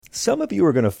Some of you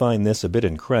are going to find this a bit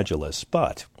incredulous,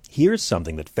 but here's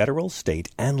something that federal, state,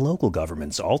 and local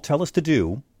governments all tell us to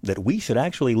do that we should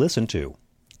actually listen to.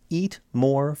 Eat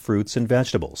more fruits and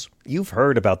vegetables. You've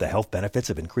heard about the health benefits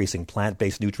of increasing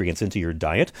plant-based nutrients into your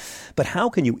diet, but how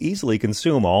can you easily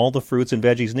consume all the fruits and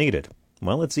veggies needed?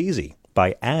 Well, it's easy.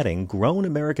 By adding Grown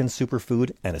American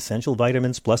Superfood and Essential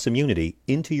Vitamins Plus Immunity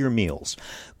into your meals.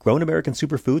 Grown American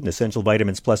Superfood and Essential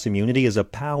Vitamins Plus Immunity is a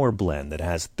power blend that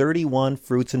has 31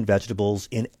 fruits and vegetables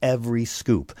in every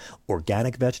scoop.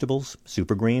 Organic vegetables,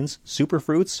 super greens, super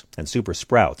fruits, and super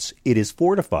sprouts. It is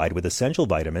fortified with essential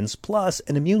vitamins plus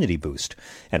an immunity boost.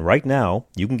 And right now,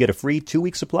 you can get a free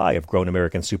 2-week supply of Grown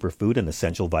American Superfood and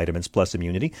Essential Vitamins Plus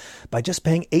Immunity by just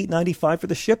paying $8.95 for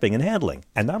the shipping and handling.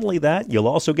 And not only that, you'll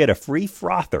also get a free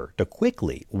frother to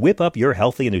quickly whip up your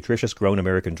healthy and nutritious Grown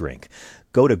American drink.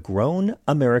 Go to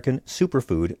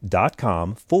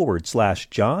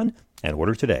grownamericansuperfood.com/John and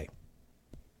order today.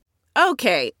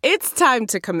 Okay, it's time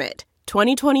to commit.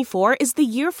 2024 is the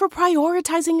year for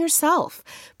prioritizing yourself.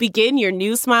 Begin your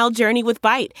new smile journey with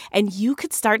Byte, and you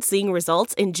could start seeing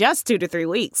results in just 2 to 3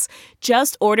 weeks.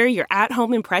 Just order your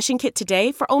at-home impression kit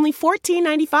today for only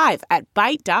 $14.95 at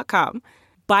Byte.com.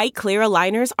 Byte Clear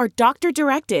Aligners are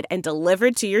doctor-directed and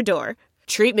delivered to your door.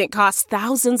 Treatment costs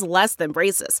thousands less than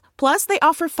braces. Plus, they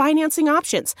offer financing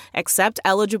options, accept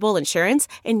eligible insurance,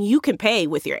 and you can pay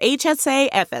with your HSA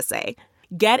FSA.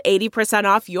 Get 80%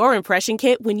 off your impression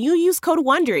kit when you use code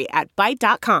WONDERY at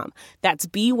Byte.com. That's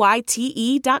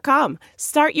BYTE.com.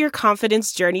 Start your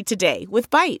confidence journey today with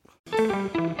Byte.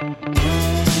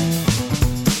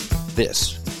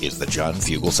 This is the John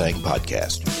Fugelsang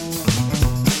Podcast.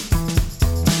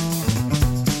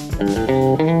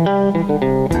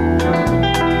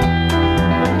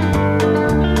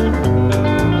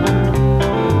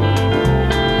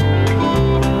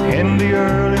 In the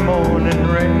early morning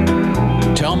rain.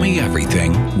 Tell Me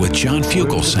Everything with John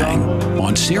Fugelsang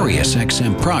on Sirius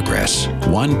XM Progress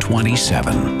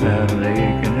 127.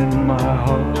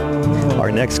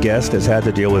 Our next guest has had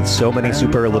to deal with so many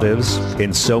superlatives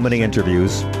in so many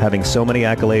interviews, having so many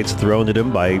accolades thrown at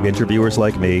him by interviewers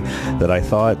like me, that I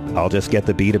thought I'll just get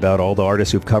the beat about all the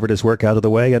artists who've covered his work out of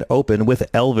the way and open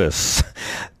with Elvis.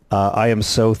 I am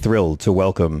so thrilled to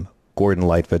welcome Gordon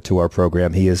Lightfoot to our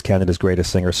program. He is Canada's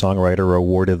greatest singer-songwriter,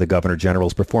 awarded the Governor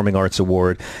General's Performing Arts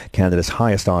Award, Canada's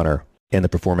highest honor in the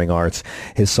performing arts.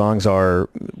 His songs are,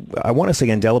 I want to say,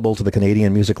 indelible to the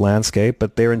Canadian music landscape,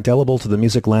 but they're indelible to the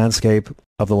music landscape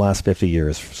of the last 50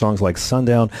 years. Songs like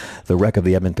Sundown, The Wreck of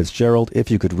the Edmund Fitzgerald,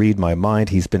 If You Could Read My Mind.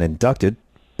 He's been inducted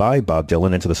by Bob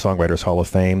Dylan into the Songwriters Hall of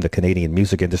Fame, the Canadian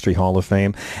Music Industry Hall of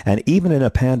Fame, and even in a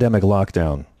pandemic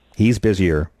lockdown, he's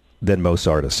busier than most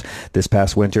artists. This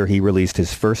past winter, he released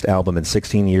his first album in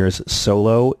 16 years,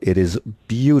 Solo. It is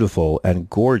beautiful and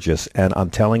gorgeous, and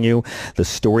I'm telling you, the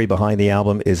story behind the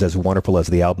album is as wonderful as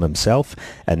the album himself.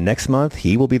 And next month,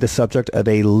 he will be the subject of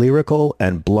a lyrical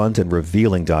and blunt and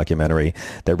revealing documentary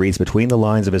that reads between the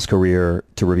lines of his career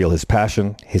to reveal his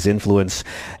passion, his influence,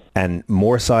 and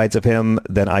more sides of him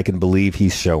than I can believe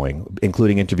he's showing,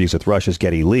 including interviews with Rush's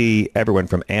Geddy Lee, everyone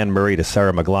from Anne Murray to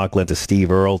Sarah McLachlan to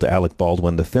Steve Earle to Alec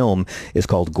Baldwin. The film is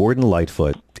called Gordon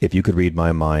Lightfoot, If You Could Read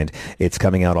My Mind. It's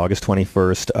coming out August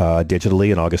 21st digitally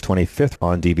and August 25th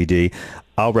on DVD.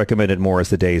 I'll recommend it more as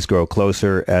the days grow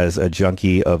closer. As a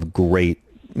junkie of great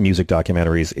music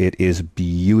documentaries, it is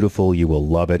beautiful. You will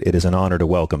love it. It is an honor to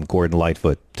welcome Gordon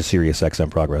Lightfoot to Sirius XM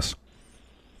Progress.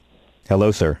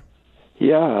 Hello, sir.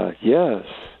 Yeah, yes.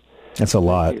 That's a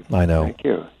lot, I know. Thank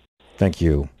you. Thank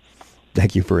you.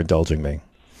 Thank you for indulging me.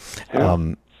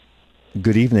 Yeah.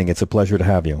 Good evening. It's a pleasure to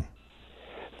have you.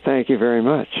 Thank you very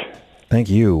much. Thank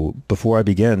you. Before I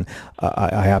begin,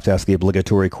 I have to ask the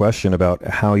obligatory question about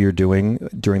how you're doing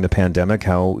during the pandemic,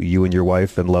 how you and your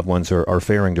wife and loved ones are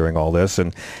faring during all this,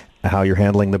 and how you're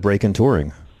handling the break in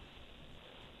touring.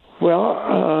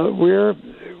 Well, we're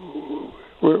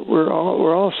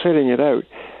all sitting it out.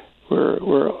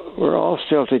 We're all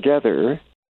still together.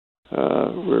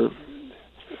 We're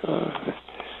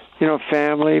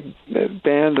family,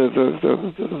 band,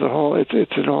 the whole.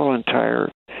 It's an whole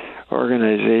entire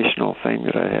organizational thing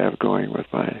that I have going with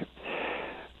my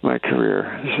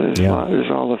career.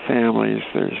 There's all the families.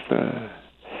 There's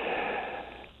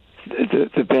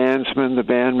the bandsmen, the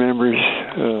band members.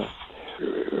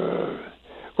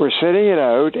 We're sitting it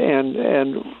out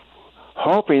and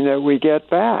hoping that we get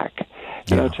back.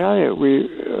 And I'll tell you,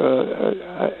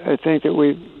 I think that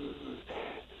we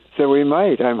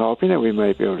might. I'm hoping that we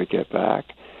might be able to get back.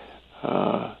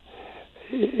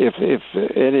 If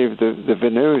any of the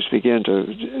venues begin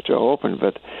to open,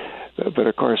 but but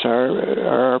of course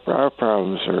our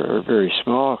problems are very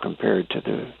small compared to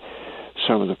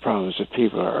some of the problems that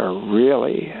people are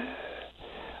really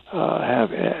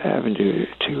having to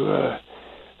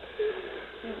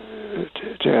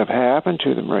have happen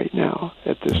to them right now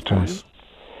at this time.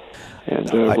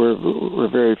 And we're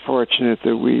very fortunate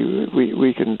that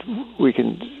we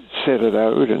can sit it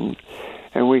out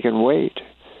and we can wait.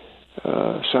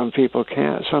 Some people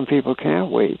can't. Some people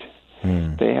can't wait.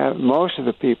 They have most of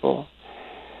the people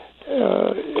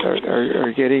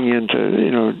are getting into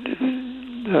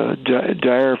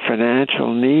dire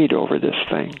financial need over this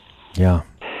thing. Yeah.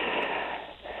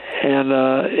 And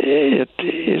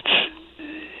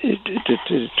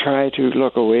to try to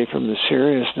look away from the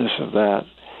seriousness of that.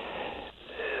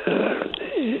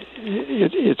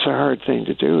 It's a hard thing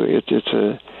to do. It's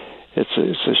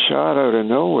a shot out of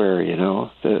nowhere,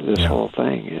 this whole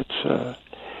thing. It's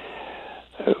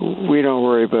we don't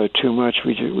worry about it too much.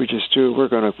 We just do. We're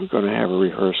going to have a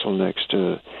rehearsal next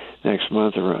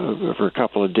month or for a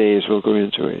couple of days. We'll go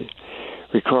into a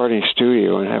recording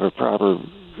studio and have a proper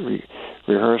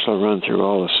rehearsal, run through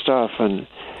all the stuff, and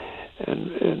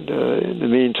in the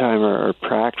meantime, our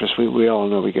practice. We all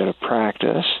know we got to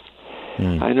practice.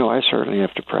 I know I certainly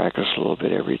have to practice a little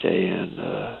bit every day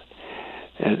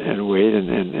and wait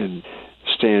and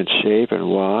stay in shape and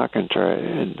walk and try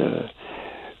and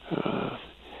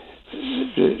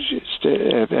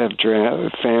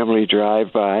have family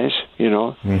drive-bys.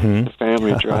 The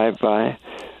family drive-by.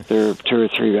 There are 2 or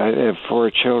 3. I have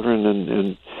 4 children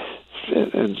and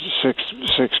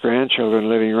six grandchildren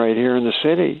living right here in the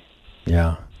city.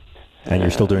 Yeah, and you're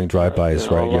still doing drive-bys,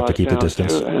 right? You have to keep the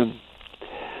distance.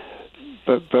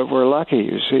 But we're lucky,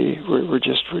 you see. We're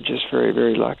just very,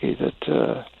 very lucky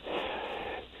that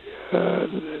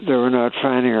we're not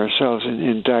finding ourselves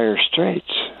in dire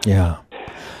straits. Yeah.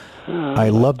 I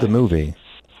love the movie,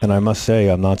 and I must say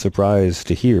I'm not surprised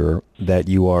to hear that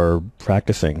you are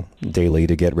practicing daily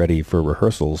to get ready for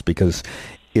rehearsals, because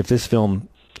if this film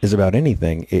is about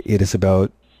anything, it is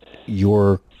about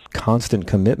your constant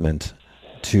commitment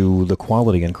to the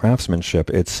quality and craftsmanship.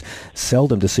 It's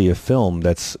seldom to see a film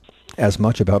that's as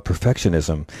much about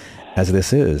perfectionism as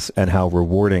this is, and how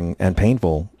rewarding and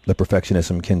painful the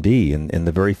perfectionism can be. In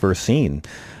the very first scene,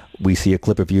 we see a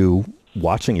clip of you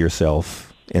watching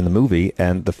yourself in the movie,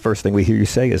 and the first thing we hear you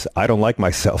say is, "I don't like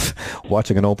myself,"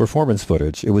 watching an old performance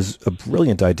footage. It was a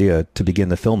brilliant idea to begin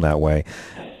the film that way.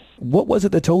 What was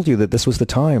it that told you that this was the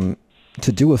time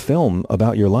to do a film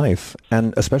about your life,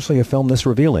 and especially a film this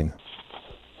revealing?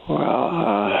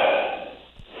 Well,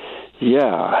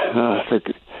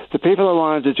 the people that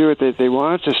wanted to do it, they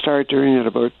wanted to start doing it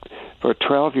about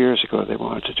 12 years ago. They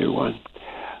wanted to do one.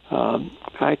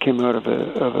 I came out of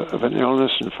an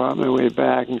illness and fought my way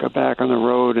back and got back on the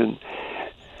road, and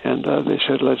they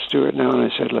said, "Let's do it now."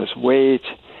 And I said, "Let's wait."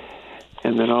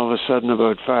 And then all of a sudden,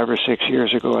 about 5 or 6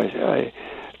 years ago, I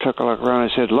took a look around.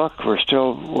 I said, "Look, we're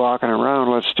still walking around.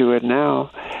 Let's do it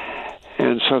now."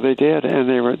 And so they did, and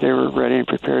they were ready and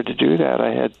prepared to do that.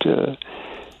 I had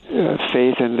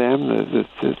faith in them.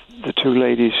 The 2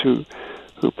 ladies who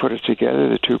put it together,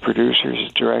 the 2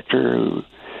 producers,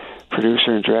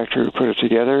 producer and director who put it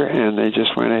together, and they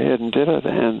just went ahead and did it.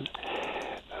 And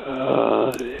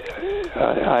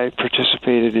I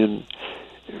participated in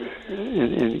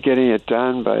getting it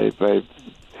done by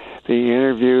being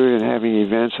interviewed and having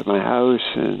events at my house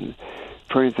and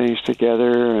putting things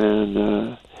together.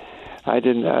 And I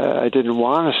didn't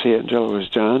want to see it until it was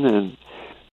done. And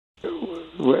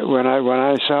when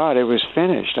I saw it, it was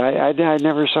finished. I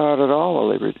never saw it at all while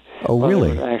they were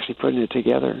actually putting it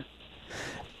together.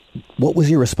 What was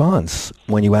your response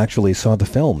when you actually saw the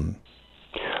film?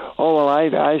 Oh, well,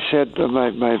 I said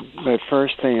my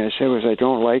first thing I said was, I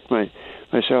don't like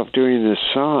myself doing this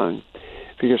song,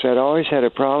 because I'd always had a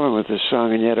problem with this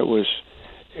song, and yet it was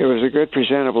a good,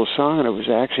 presentable song, and it was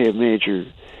actually a major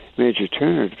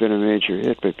tune. It had been a major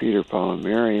hit by Peter, Paul, and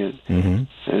Mary, and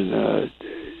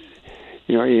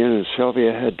Ian and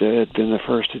Sylvia had been the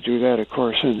first to do that, of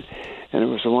course, and it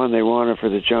was the one they wanted for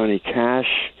the Johnny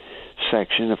Cash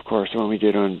section, of course, the one we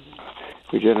did on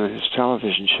his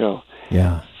television show.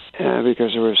 Yeah.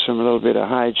 Because there was a little bit of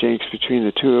hijinks between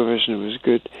the 2 of us, and it was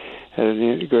good, had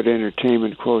a good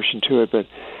entertainment quotient to it. But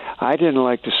I didn't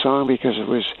like the song because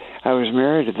I was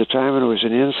married at the time, and it was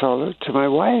an insult to my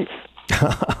wife.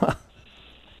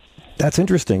 That's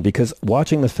interesting, because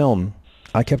watching the film,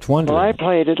 I kept wondering. Well, I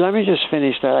played it. Let me just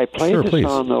finish that. I played the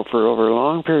song, though, for over a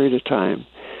long period of time.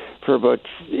 For about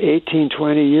 18,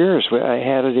 20 years, I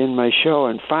had it in my show.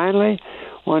 And finally,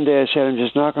 one day I said, I'm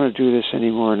just not going to do this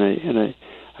anymore. And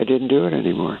I didn't do it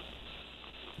anymore.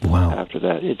 Wow. After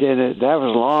that, that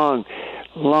was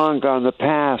long gone. The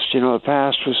past, the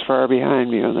past was far behind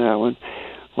me on that one.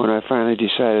 When I finally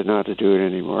decided not to do it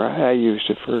anymore, I used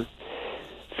it for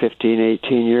 15,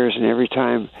 18 years, and every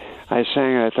time I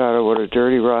sang it, I thought of what a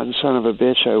dirty, rotten son of a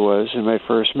bitch I was in my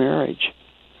first marriage.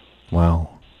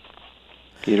 Wow.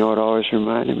 It always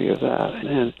reminded me of that,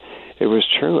 and it was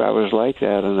true. I was like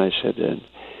that, and I said,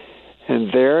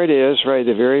 and there it is, right,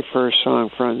 the very first song,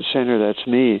 front and center. That's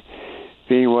me,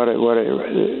 being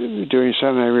doing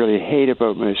something I really hate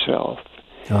about myself.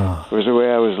 It was the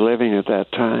way I was living at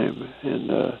that time,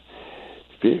 and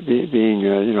being,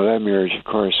 that marriage, of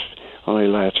course, only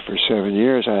lasted for 7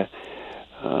 years. I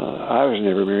was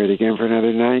never married again for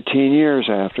another 19 years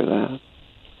after that.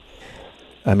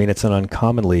 I mean, it's an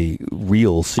uncommonly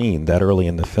real scene that early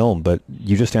in the film, but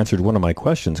you just answered one of my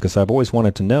questions, because I've always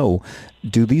wanted to know,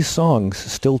 do these songs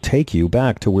still take you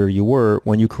back to where you were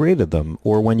when you created them?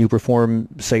 Or when you perform,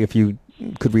 say, if you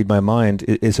could read my mind,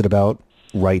 is it about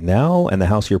right now and the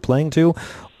house you're playing to?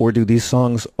 Or do these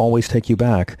songs always take you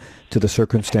back to the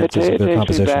circumstances of their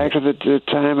composition? It takes me back to the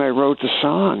time I wrote the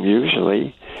song,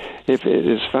 usually.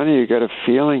 It's funny, you got a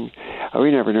feeling. We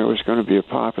never knew it was going to be a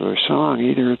popular song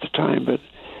either at the time, but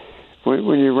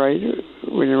when you write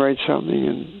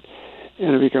something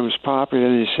and it becomes popular,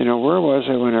 then you say, where was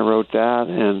I when I wrote that?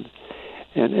 And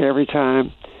every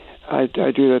time I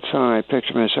do that song, I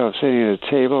picture myself sitting at a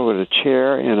table with a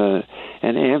chair in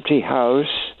an empty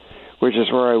house, which is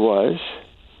where I was,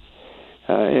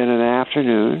 in an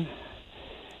afternoon,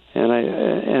 and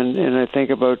I think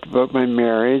about my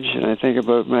marriage, and I think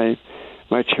about my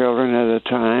children at the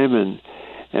time,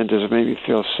 and does it make me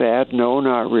feel sad? No,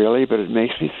 not really, but it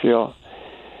makes me feel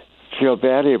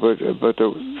badly about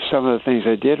some of the things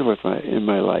I did in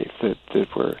my life that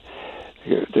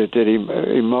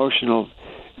emotional.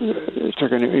 It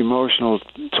took an emotional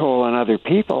toll on other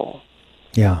people.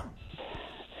 Yeah.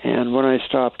 And when I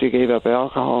gave up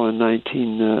alcohol in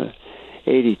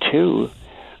 1982,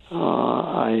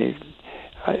 I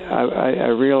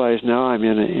realized now I'm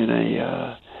in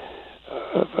a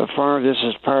farm. This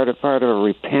is part of a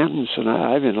repentance, and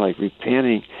I've been like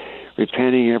repenting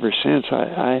ever since.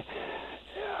 I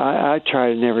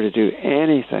try never to do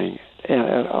anything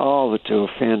at all to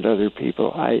offend other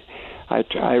people. I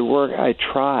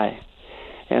try,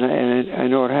 and I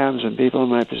know it happens, and people in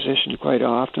my position quite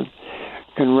often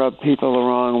can rub people the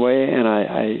wrong way, and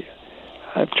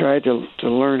I've tried to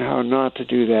learn how not to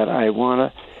do that. I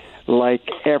want to like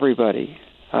everybody.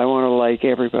 I want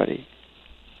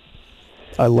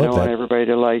everybody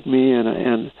to like me, and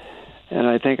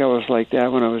I think I was like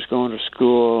that when I was going to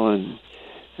school, and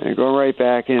go right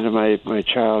back into my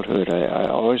childhood. I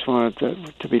always wanted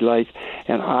to be liked,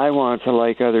 and I wanted to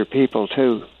like other people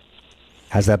too.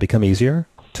 Has that become easier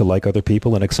to like other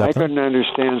people and accept them? I couldn't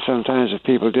understand sometimes if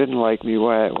people didn't like me,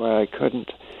 why I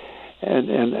couldn't,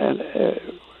 and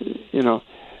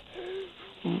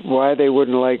why they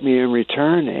wouldn't like me in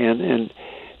return, and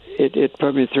it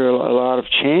put me through a lot of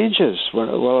changes while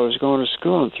I was going to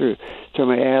school and through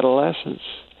my adolescence.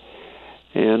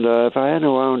 And if I hadn't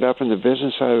wound up in the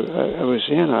business I was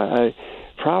in, I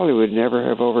probably would never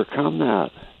have overcome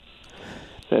that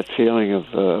feeling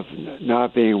of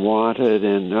not being wanted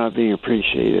and not being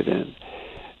appreciated and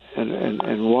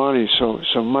wanting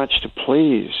so much to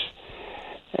please.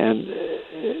 And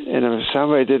if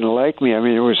somebody didn't like me, I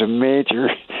mean, that was a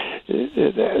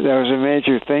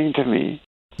major thing to me.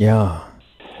 Yeah.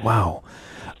 Wow.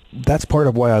 That's part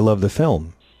of why I love the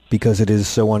film, because it is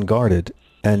so unguarded,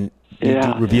 and you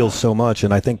do reveal so much.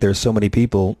 And I think there's so many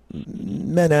people,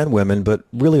 men and women, but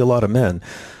really a lot of men,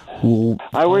 who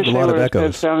I wish a lot they of would echoes.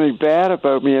 have said something bad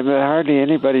about me. I mean, hardly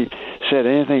anybody said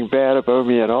anything bad about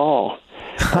me at all.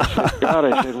 God,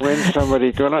 I said, when's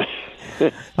somebody gonna?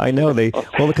 I know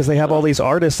because they have all these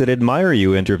artists that admire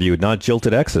you interviewed, not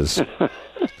jilted exes.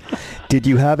 Did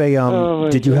you have a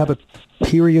have a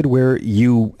period where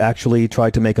you actually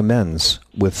tried to make amends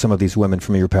with some of these women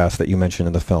from your past that you mentioned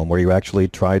in the film, where you actually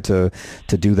tried to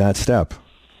do that step?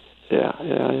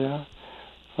 Yeah.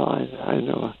 Well, I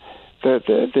know.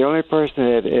 The only person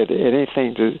that had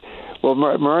anything to... Well,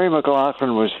 Murray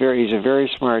McLaughlin he's a very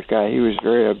smart guy. He was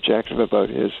very objective about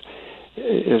his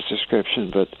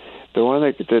description, but the one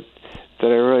that I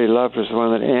really loved was the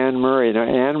one that Anne Murray... Now,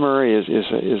 Anne Murray is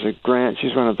a grand...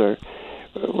 She's one of our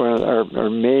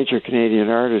major Canadian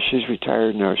artists. She's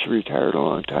retired now. She retired a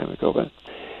long time ago, but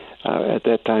at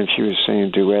that time she was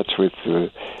singing duets with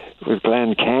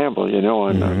Glenn Campbell,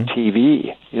 on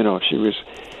TV. She was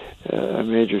a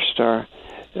major star.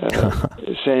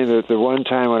 Saying that the one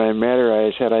time when I met her,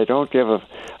 I said, I don't give a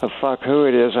fuck who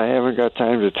it is. I haven't got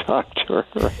time to talk to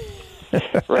her.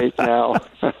 right now.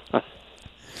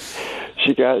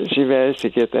 She managed to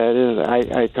get that in.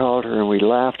 I called her and we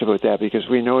laughed about that because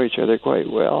we know each other quite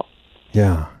well.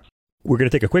 Yeah. We're going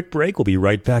to take a quick break. We'll be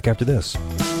right back after this.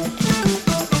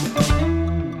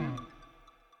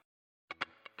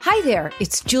 Hi there,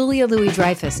 it's Julia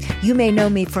Louis-Dreyfus. You may know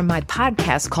me from my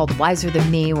podcast called Wiser Than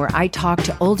Me, where I talk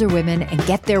to older women and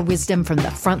get their wisdom from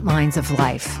the front lines of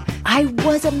life. I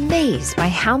was amazed by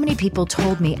how many people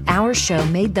told me our show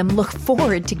made them look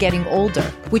forward to getting older,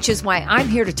 which is why I'm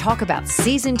here to talk about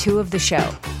Season 2 of the show.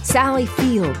 Sally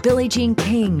Field, Billie Jean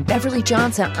King, Beverly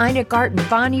Johnson, Ina Garten,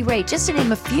 Bonnie Raitt, just to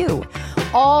name a few.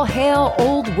 All hail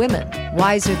old women.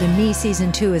 Wiser Than Me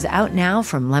Season 2 is out now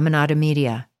from Lemonada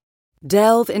Media.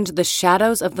 Delve into the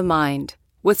shadows of the mind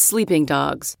with Sleeping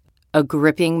Dogs, a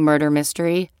gripping murder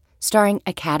mystery starring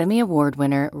Academy Award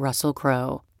winner Russell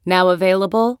Crowe. Now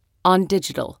available on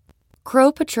digital.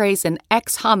 Crowe portrays an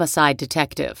ex-homicide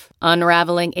detective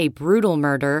unraveling a brutal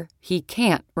murder he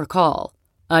can't recall.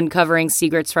 Uncovering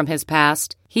secrets from his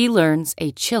past, he learns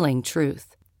a chilling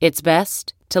truth. It's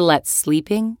best to let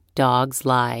sleeping dogs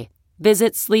lie.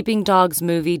 Visit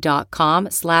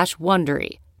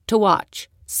sleepingdogsmovie.com/Wondery to watch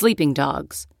Sleeping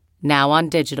Dogs, now on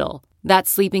digital.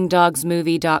 That's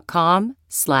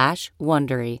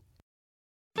sleepingdogsmovie.com/Wondery.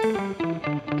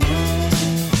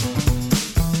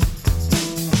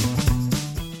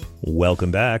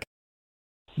 Welcome back.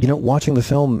 You know, watching the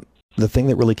film, the thing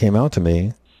that really came out to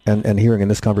me, and hearing in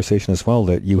this conversation as well,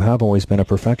 that you have always been a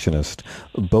perfectionist,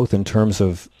 both in terms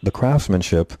of the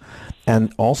craftsmanship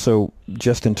and also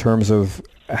just in terms of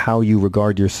how you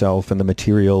regard yourself and the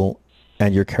material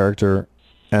and your character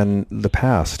and the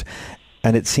past.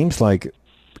 And it seems like,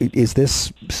 is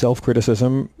this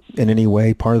self-criticism in any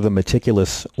way part of the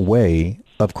meticulous way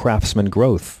of craftsman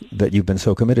growth that you've been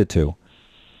so committed to?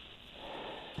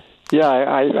 Yeah,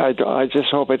 I just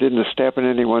hope I didn't step on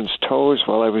anyone's toes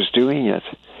while I was doing it.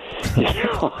 You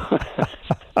know,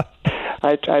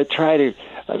 I try to,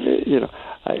 you know,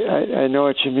 I know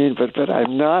what you mean, but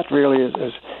I'm not really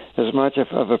as much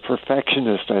of a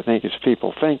perfectionist, I think, as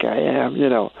people think I am. You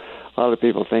know, a lot of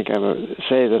people think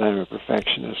say that I'm a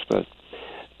perfectionist, but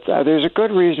there's a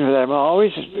good reason for that. I'm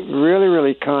always really,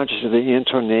 really conscious of the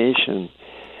intonation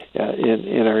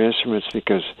in our instruments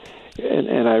because,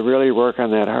 and I really work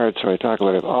on that hard. So I talk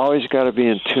about it. I've always got to be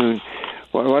in tune.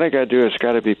 What I got to do is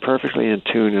got to be perfectly in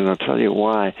tune, and I'll tell you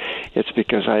why. It's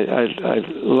because I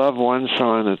love one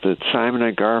song that Simon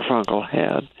and Garfunkel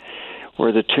had,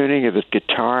 where the tuning of the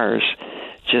guitars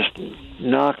just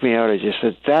knocked me out. I just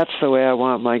said, that's the way I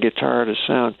want my guitar to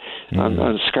sound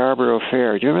on Scarborough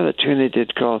Fair. Do you remember the tune they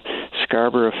did called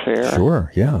Scarborough Fair?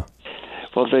 Sure, yeah.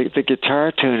 Well, the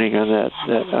guitar tuning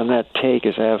on that take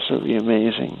is absolutely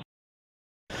amazing.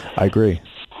 I agree.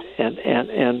 And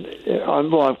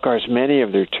well, of course, many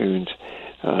of their tunes,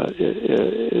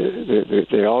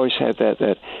 they always had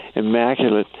that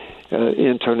immaculate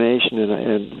intonation,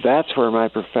 and that's where my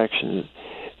perfectionist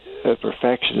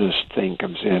thing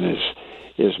comes in,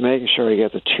 is making sure I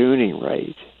get the tuning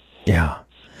right. Yeah.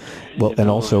 Well, and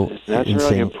also that's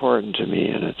really important to me,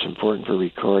 and it's important for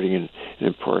recording and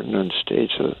important on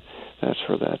stage. So that's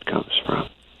where that comes from.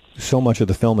 So much of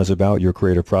the film is about your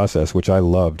creative process, which I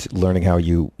loved, learning how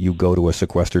you go to a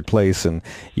sequestered place and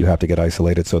you have to get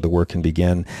isolated so the work can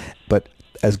begin. But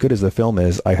as good as the film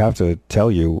is, I have to tell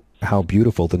you how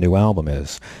beautiful the new album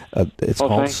is. It's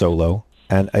called Solo,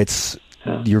 and it's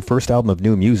your first album of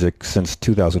new music since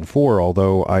 2004,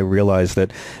 although I realize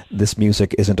that this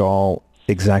music isn't all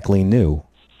exactly new.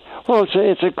 Well,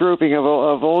 it's a grouping of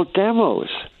old demos.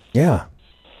 Yeah.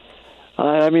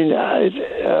 I mean, that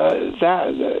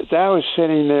was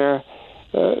sitting there.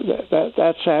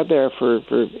 That sat there for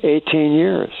 18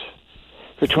 years,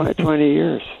 for 20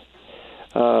 years,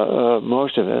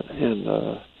 most of it. And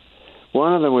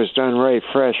one of them was done right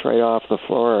fresh, right off the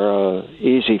floor.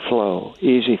 Easy Flow.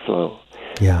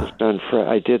 Yeah. Was done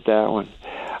I did that one.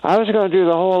 I was going to do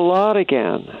the whole lot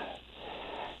again,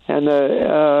 and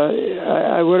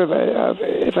I would have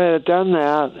if I had done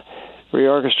that.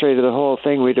 Reorchestrated the whole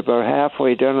thing. We'd about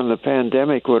halfway done, and the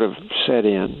pandemic would have set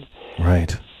in.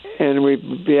 Right. And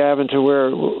we'd be having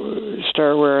to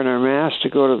start wearing our masks to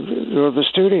go to the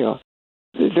studio.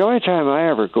 The only time I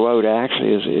ever go out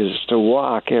actually is to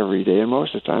walk every day, and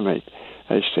most of the time I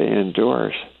stay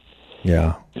indoors.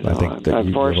 Yeah, you know, I think that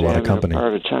you have a lot of company. I'm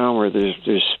part of town where there's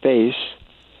space,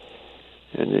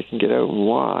 and you can get out and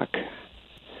walk.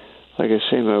 Like I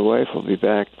say, my wife will be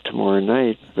back tomorrow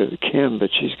night, Kim, but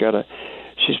she's been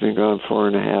gone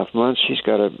 4.5 months. She's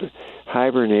got to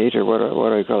hibernate, or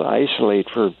what I call isolate,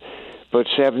 for about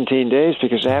 17 days,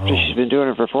 because after she's been doing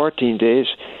it for 14 days,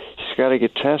 she's She's got to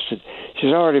get tested.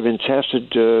 She's already been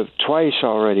tested twice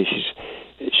already.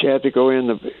 She had to go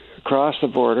across the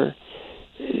border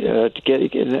to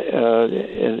get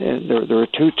and there were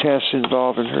 2 tests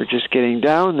involving her just getting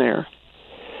down there.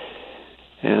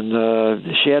 And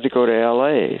she had to go to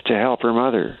L.A. to help her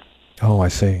mother. Oh, I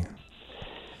see.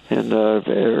 And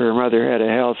her mother had a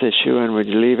health issue and would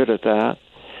leave it at that.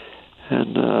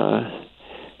 And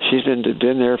she's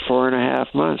been there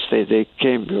 4.5 months. They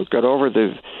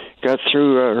got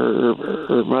through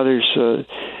her mother's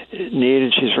need,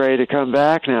 and she's ready to come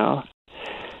back now.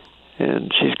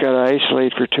 And she's got to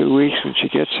isolate for 2 weeks when she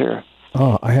gets here.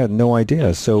 Oh, I had no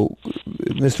idea. So,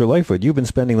 Mr. Lightfoot, you've been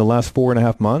spending the last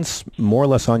 4.5 months more or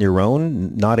less on your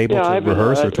own, not able to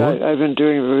rehearse or tour? I've been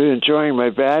enjoying my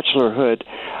bachelorhood.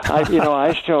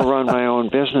 I still run my own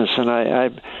business, and I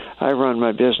run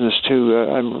my business too.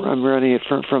 I'm running it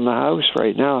from the house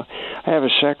right now. I have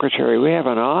a secretary. We have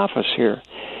an office here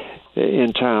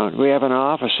in town. We have an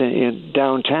office in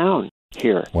downtown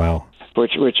here. Wow.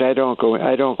 Which I don't go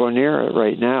near it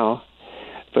right now.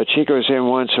 But she goes in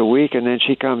once a week, and then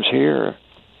she comes here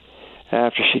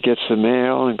after she gets the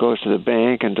mail and goes to the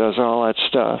bank and does all that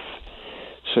stuff.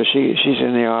 So she's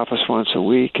in the office once a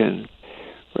week, and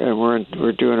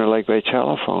we're doing it like by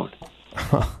telephone.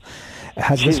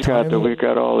 We've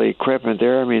got all the equipment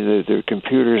there. I mean, the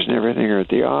computers and everything are at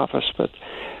the office, but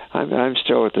I'm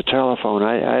still at the telephone.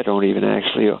 I don't even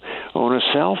actually own a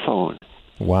cell phone.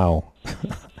 Wow.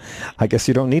 I guess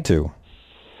you don't need to.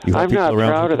 I'm not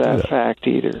proud of that fact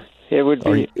either. It would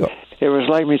be. It was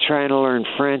like me trying to learn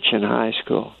French in high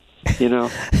school. You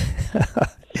know.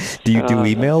 Do you do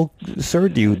email, sir?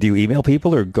 Do you email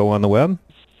people or go on the web?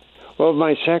 Well,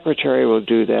 my secretary will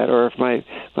do that, or if my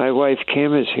wife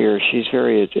Kim is here, she's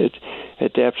very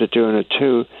adept at doing it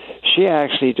too. She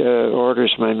actually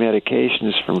orders my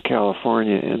medications from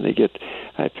California, and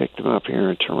I pick them up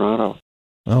here in Toronto.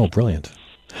 Oh, brilliant!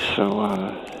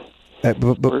 So.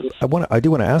 But I do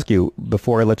want to ask you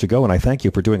before I let you go, and I thank you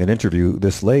for doing an interview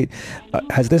this late.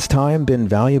 Has this time been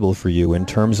valuable for you in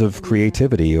terms of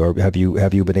creativity, or have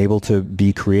you been able to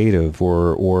be creative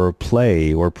or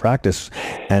play or practice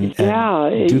and do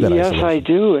that? Yes, I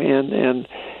do, and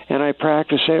I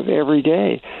practice every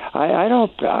day. I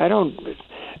don't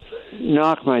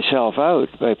knock myself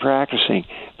out by practicing,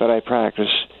 but I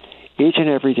practice each and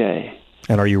every day.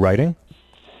 And are you writing?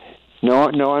 No,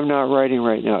 I'm not writing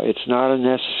right now. It's not a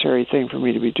necessary thing for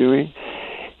me to be doing.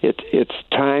 It's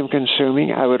time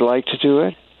consuming. I would like to do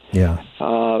it. Yeah.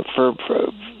 For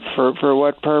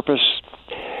what purpose?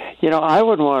 I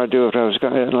wouldn't want to do it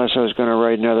unless I was going to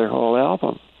write another whole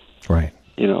album. Right.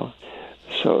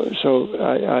 So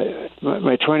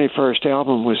my 21st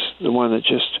album was the one that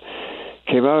just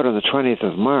came out on the 20th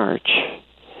of March.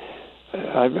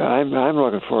 I'm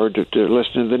looking forward to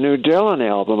listening to the new Dylan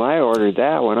album. I ordered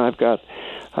that one. I've got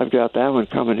that one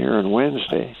coming here on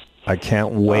Wednesday. I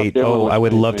can't wait. I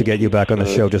would love to get you back on the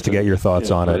show just to get your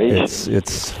thoughts on it. It's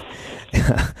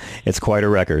it's quite a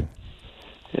record.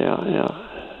 Yeah.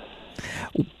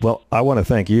 Well, I want to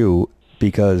thank you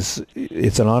because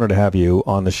it's an honor to have you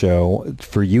on the show.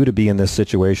 For you to be in this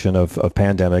situation of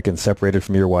pandemic and separated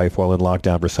from your wife while in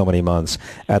lockdown for so many months.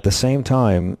 At the same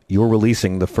time, you're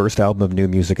releasing the first album of new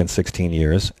music in 16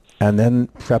 years and then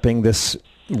prepping this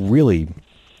really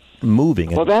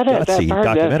moving and gutsy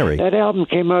documentary. That album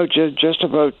came out just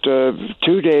about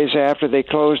 2 days after they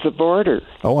closed the border.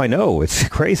 Oh, I know. It's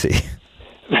crazy.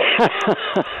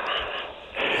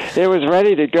 It was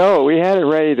ready to go. We had it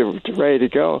ready to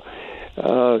go.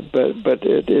 But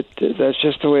that's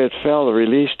just the way it fell. The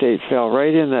release date fell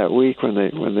right in that week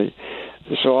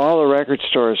so all the record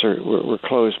stores were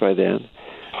closed by then.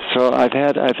 So I've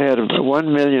had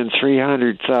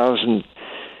 1,300,000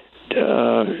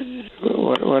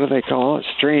 what do they call it?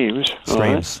 Streams.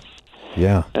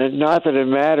 Yeah. And not that it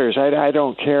matters. I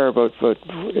don't care about but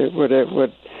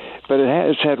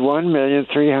it's had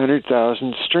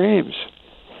 1,300,000 streams.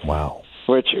 Wow.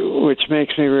 Which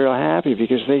makes me real happy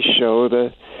because they show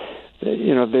they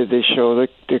show the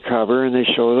cover and they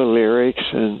show the lyrics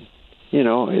and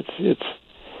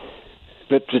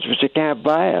but you can't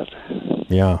buy it.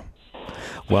 Yeah.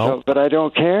 Well, but I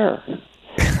don't care.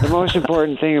 The most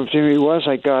important thing to me was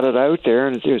I got it out there,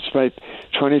 and it's my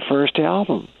 21st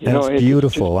album. It's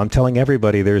beautiful. I'm telling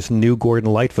everybody there's new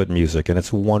Gordon Lightfoot music, and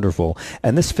it's wonderful.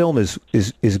 And this film is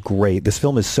great. This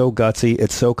film is so gutsy.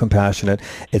 It's so compassionate.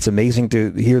 It's amazing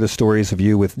to hear the stories of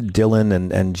you with Dylan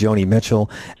and Joni Mitchell,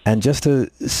 and just to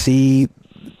see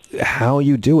how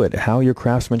you do it, how your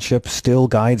craftsmanship still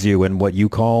guides you in what you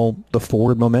call the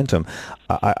forward momentum.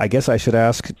 I guess I should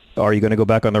ask, are you going to go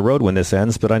back on the road when this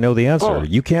ends? But I know the answer.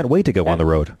 You can't wait to go on the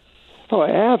road. Oh,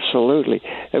 absolutely.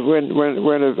 When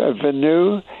a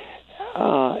venue,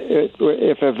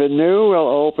 if a venue will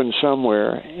open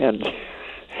somewhere, and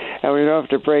we don't have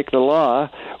to break the law,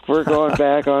 we're going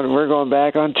back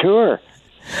on tour.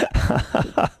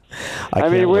 I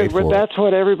mean, that's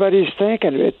what everybody's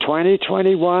thinking.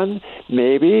 2021,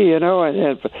 maybe, and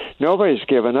nobody's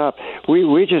given up.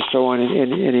 We just don't want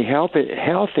any health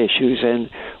issues, and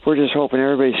we're just hoping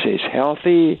everybody stays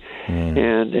healthy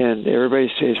and everybody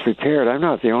stays prepared. I'm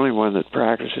not the only one that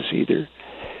practices either,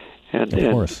 and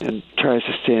tries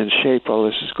to stay in shape while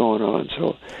this is going on.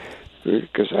 So,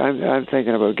 because I'm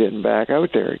thinking about getting back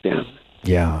out there again.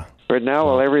 Yeah. But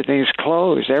now, everything's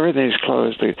closed. Everything's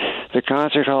closed. The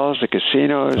concert halls, the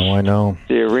casinos. Oh, I know.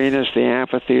 The arenas, the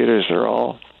amphitheaters, they're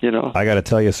all, I got to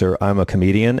tell you, sir, I'm a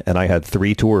comedian, and I had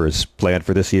 3 tours planned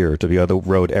for this year to be on the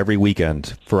road every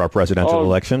weekend for our presidential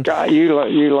election. God, you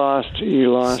lost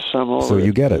some over. So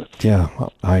you get it. Yeah,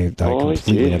 I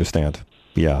completely understand.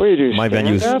 Yeah. What do you do, my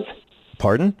stand-up?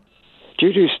 Pardon? Do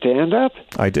you do stand-up?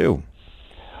 I do.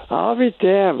 I'll be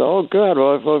damned. Oh, good.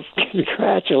 Well,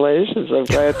 congratulations. I'm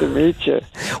glad to meet you.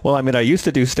 Well, I mean, I used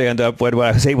to do stand-up when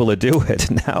I was able to do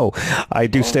it. Now I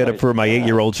do stand-up for my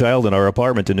 8-year-old child in our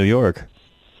apartment in New York.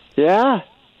 Yeah?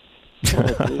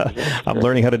 I'm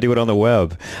learning how to do it on the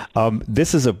web.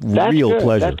 This is real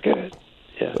pleasure. That's good.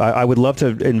 Yeah. I would love to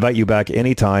invite you back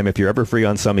anytime if you're ever free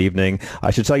on some evening.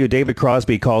 I should tell you, David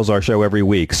Crosby calls our show every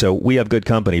week, so we have good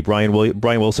company. Brian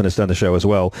Wilson has done the show as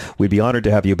well. We'd be honored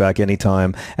to have you back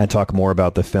anytime and talk more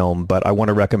about the film. But I want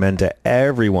to recommend to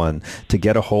everyone to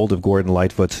get a hold of Gordon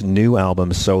Lightfoot's new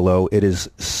album, Solo. It is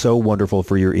so wonderful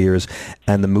for your ears,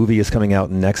 and the movie is coming out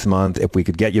next month. If we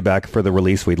could get you back for the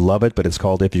release, we'd love it, but it's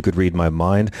called If You Could Read My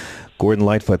Mind. Gordon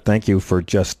Lightfoot, thank you for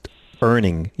just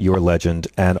earning your legend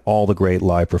and all the great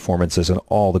live performances and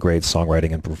all the great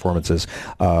songwriting and performances.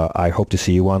 I hope to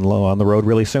see you on the road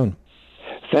really soon.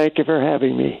 Thank you for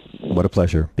having me. What a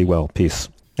pleasure. Be well. Peace.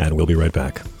 And we'll be right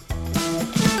back.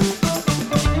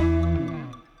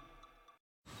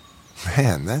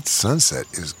 Man, that sunset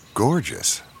is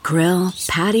gorgeous. Grill,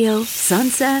 patio,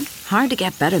 sunset. Hard to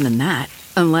get better than that.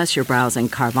 Unless you're browsing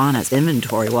Carvana's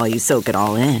inventory while you soak it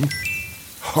all in.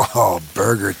 Oh,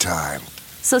 burger time.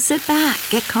 So sit back,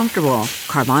 get comfortable.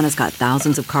 Carvana's got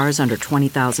thousands of cars under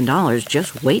 $20,000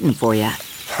 just waiting for you.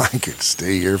 I could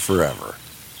stay here forever.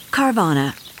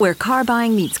 Carvana, where car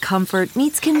buying meets comfort,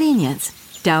 meets convenience.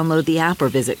 Download the app or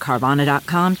visit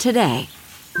Carvana.com today.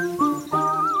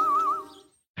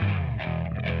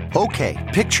 Okay,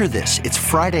 picture this. It's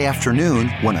Friday afternoon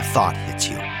when a thought hits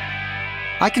you.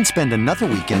 I can spend another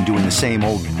weekend doing the same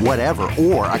old whatever,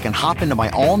 or I can hop into my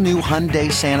all-new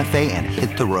Hyundai Santa Fe and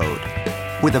hit the road.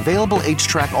 With available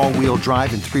H-Track all-wheel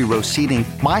drive and 3-row seating,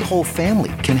 my whole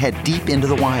family can head deep into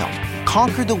the wild.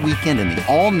 Conquer the weekend in the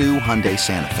all-new Hyundai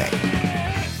Santa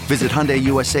Fe. Visit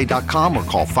HyundaiUSA.com or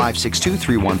call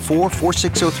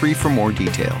 562-314-4603 for more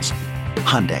details.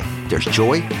 Hyundai, there's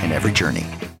joy in every journey.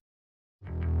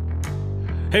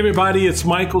 Hey everybody, it's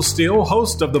Michael Steele,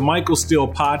 host of the Michael Steele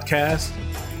Podcast.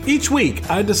 Each week,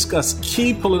 I discuss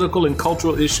key political and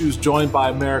cultural issues joined by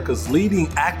America's leading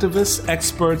activists,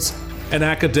 experts, and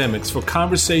academics for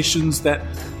conversations that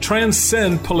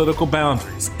transcend political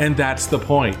boundaries. And that's the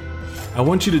point. I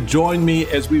want you to join me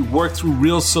as we work through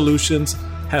real solutions,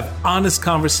 have honest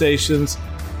conversations,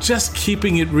 just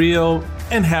keeping it real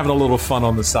and having a little fun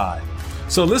on the side.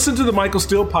 So listen to the Michael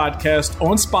Steele Podcast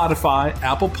on Spotify,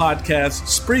 Apple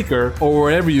Podcasts, Spreaker, or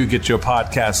wherever you get your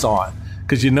podcasts on,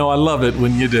 because you know I love it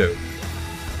when you do.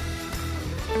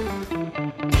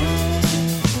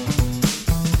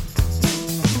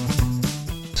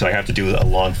 So I have to do a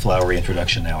long, flowery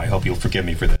introduction now. I hope you'll forgive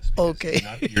me for this. Okay.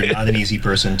 You're not an easy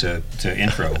person to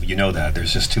intro. You know that.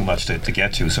 There's just too much to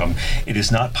get to. So it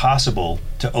is not possible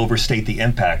to overstate the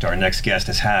impact our next guest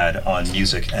has had on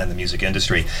music and the music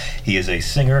industry. He is a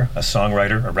singer, a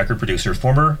songwriter, a record producer,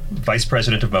 former vice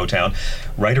president of Motown,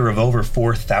 writer of over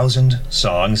 4,000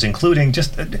 songs, including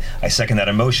I Second That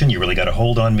Emotion, You Really Got a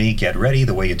Hold on Me, Get Ready,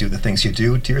 The Way You Do the Things You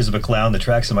Do, Tears of a Clown, The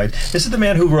Tracks of My... This is the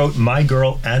man who wrote My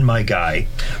Girl and My Guy,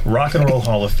 Rock and Roll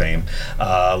Hall of Fame,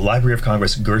 Library of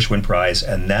Congress Gershwin Prize,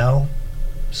 and now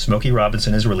Smokey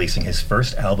Robinson is releasing his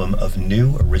first album of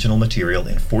new original material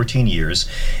in 14 years.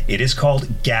 It is called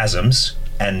Gasms,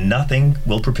 and nothing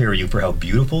will prepare you for how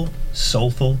beautiful,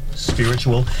 soulful,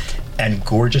 spiritual, and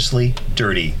gorgeously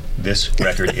dirty this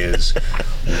record is.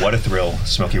 What a thrill,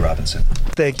 Smokey Robinson.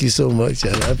 Thank you so much.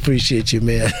 I appreciate you,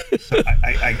 man.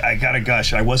 I gotta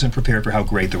gush. I wasn't prepared for how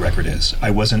great the record is.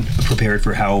 I wasn't prepared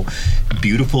for how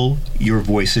beautiful your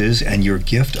voice is, and your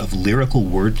gift of lyrical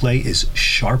wordplay is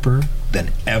sharper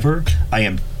than ever. I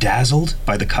am dazzled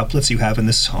by the couplets you have in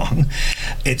this song.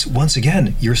 It's, once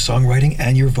again, your songwriting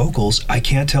and your vocals. I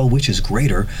can't tell which is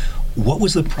greater. What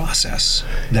was the process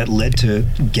that led to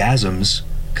Gasms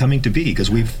coming to be?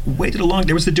 Because we've waited a long...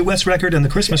 There was the duets record and the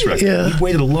Christmas record. Yeah. We've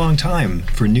waited a long time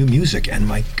for new music, and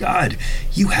my God,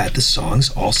 you had the songs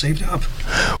all saved up.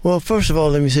 Well, first of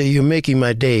all, let me say, you're making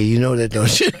my day. You know that,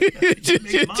 don't you?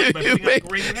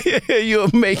 You're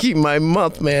making my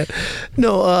month, man.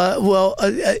 No,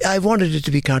 I wanted it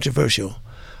to be controversial.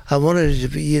 I wanted it to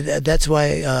be. That's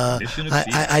why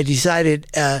I decided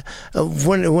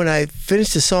when I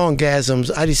finished the song "Gasms,"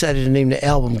 I decided to name the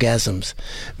album "Gasms"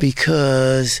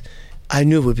 because I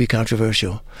knew it would be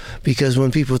controversial. Because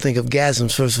when people think of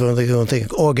gasms, first of all, they're going to think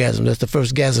of orgasm. That's the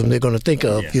first gasm they're going to think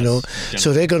of, you know.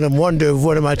 So they're going to wonder,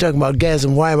 what am I talking about,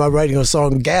 gasm? Why am I writing a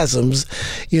song, Gasms?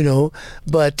 You know.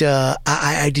 But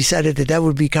I decided that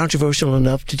would be controversial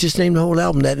enough to just name the whole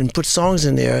album that and put songs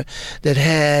in there that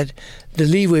had the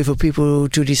leeway for people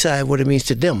to decide what it means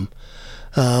to them.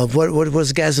 What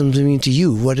does gasms mean to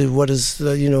you? What is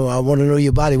you know, I want to know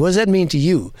your body. What does that mean to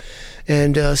you?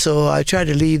 And so I tried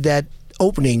to leave that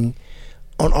opening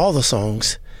on all the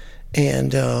songs.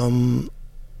 And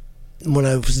when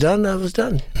I was done, I was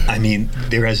done. I mean,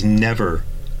 there has never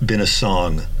been a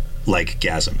song like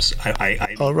Gasms.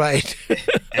 All right.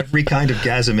 Every kind of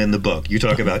gasm in the book. You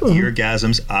talk about ear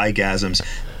gasms, eye gasms.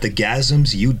 The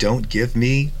gasms you don't give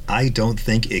me, I don't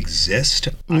think exist.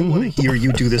 I want to hear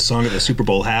you do this song at the Super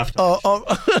Bowl halftime.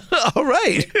 All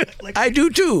right. I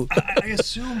do too. I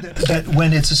assume that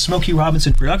when it's a Smokey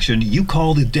Robinson production, you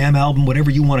call the damn album whatever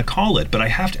you want to call it. But I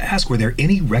have to ask, were there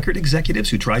any record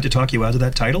executives who tried to talk you out of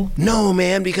that title? No,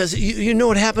 man, because you know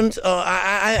what happens?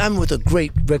 I'm with a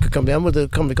great record company. I'm with a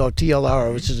company called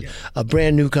TLR, which is a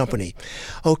brand new company.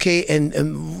 Okay, and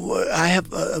I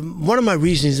have one of my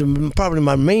reasons, probably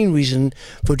my main reason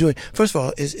for doing, first of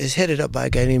all, is headed up by a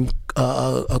guy named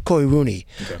Corey Rooney,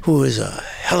 who is a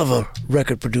hell of a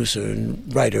record producer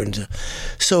and writer. And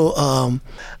so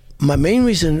my main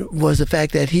reason was the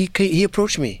fact that he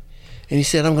approached me. And he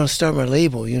said, I'm going to start my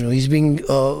label. You know, he's being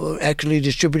actually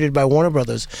distributed by Warner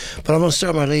Brothers, but I'm going to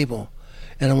start my label,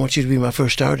 and I want you to be my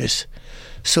first artist.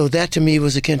 So that to me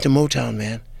was akin to Motown,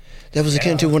 man. That was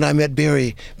akin to when I met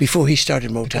Barry before he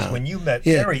started Motown. Because when you met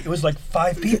Barry, it was like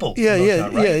 5 people. Yeah.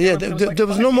 There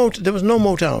was no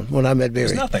Motown when I met Barry.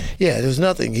 There was nothing. Yeah, there was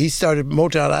nothing. He started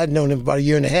Motown. I'd known him about a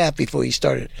year and a half before he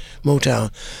started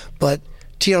Motown. But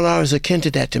TLR is akin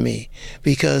to that to me,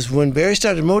 because when Barry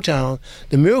started Motown,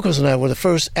 the Miracles and I were the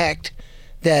first act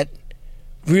that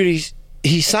really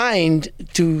he signed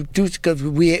to do, because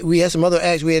we had some other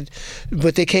acts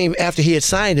but they came after he had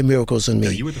signed the Miracles and Me.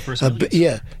 Yeah, you were the first.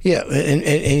 Yeah, and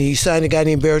he signed a guy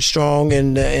named Barrett Strong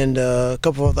and a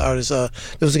couple of other artists. There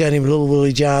was a guy named Little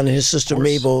Willie John and his sister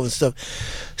Mabel and stuff.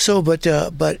 So, but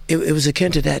it was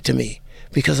akin to that to me,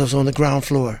 because I was on the ground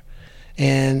floor,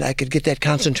 and I could get that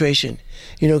concentration,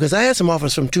 you know, because I had some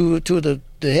offers from two of the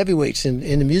heavyweights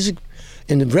in the music,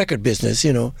 in the record business,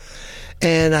 you know.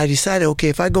 And I decided, okay,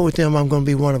 if I go with them, I'm going to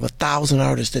be one of 1,000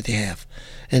 artists that they have,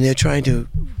 and they're trying to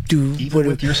do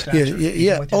with your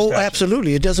stature. Oh,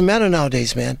 absolutely. It doesn't matter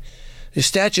nowadays, man. The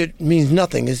stature means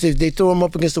nothing. It's they throw them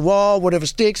up against the wall, whatever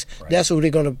sticks. Right. That's what they're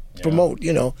going to promote,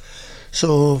 you know.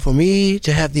 So for me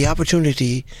to have the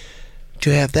opportunity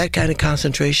to have that kind of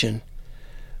concentration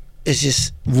is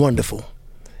just wonderful,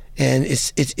 and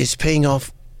it's paying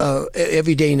off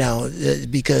every day now,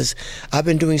 because I've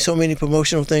been doing so many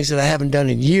promotional things that I haven't done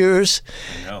in years,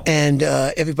 and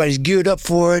everybody's geared up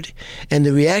for it, and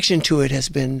the reaction to it has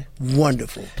been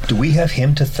wonderful. Do we have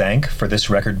him to thank for this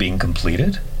record being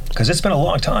completed? Because it's been a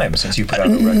long time since you put out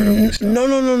a record of new stuff.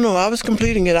 No. I was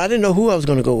completing it. I didn't know who I was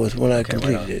going to go with when I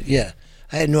completed it. Yeah.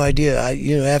 I had no idea.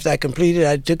 After I completed,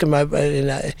 I took him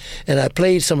and I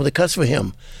played some of the cuts for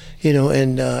him, you know,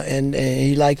 and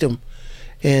he liked them.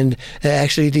 And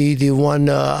actually, the one,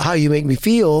 How You Make Me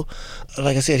Feel,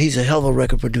 like I said, he's a hell of a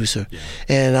record producer. Yeah.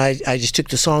 And I just took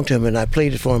the song to him and I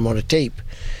played it for him on a tape.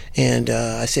 And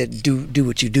I said, do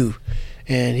what you do.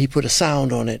 And he put a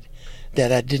sound on it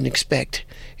that I didn't expect.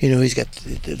 You know, he's got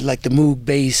like the Moog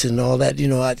bass and all that. You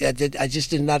know, I just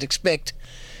did not expect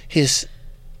his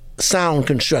sound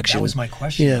construction. That was my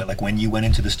question. Yeah. Like, when you went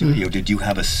into the studio, did you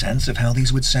have a sense of how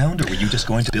these would sound, or were you just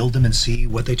going to build them and see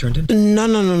what they turned into?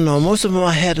 No. Most of them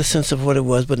I had a sense of what it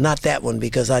was, but not that one,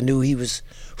 because I knew he was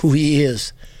who he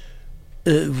is,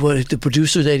 what the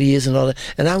producer that he is and all that,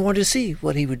 and I wanted to see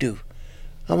what he would do.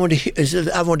 I wanted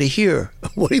to hear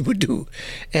what he would do.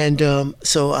 And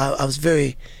so I was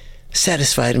very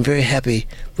satisfied and very happy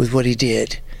with what he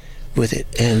did with it.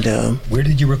 And where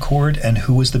did you record, and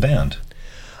who was the band?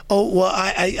 Oh, well,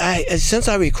 I since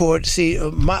I record, see,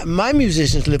 my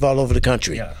musicians live all over the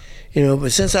country. Yeah. You know,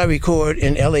 but since I record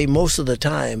in LA most of the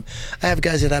time, I have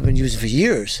guys that I've been using for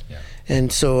years. Yeah.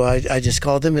 And so I just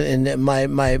called them, and my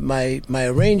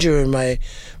arranger and my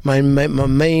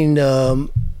main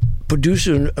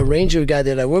producer and arranger guy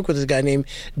that I work with is a guy named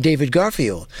David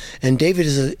Garfield. And David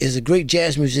is a great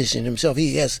jazz musician himself.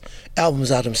 He has albums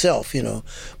out himself, you know,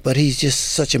 but he's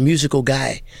just such a musical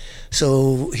guy.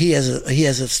 So he has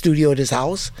a studio at his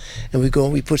house, and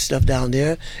we put stuff down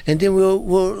there, and then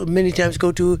we'll many times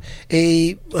go to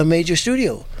a major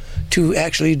studio to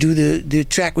actually do the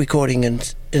track recording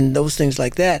and those things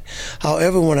like that.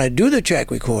 However, when I do the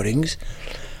track recordings,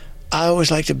 I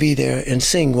always like to be there and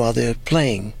sing while they're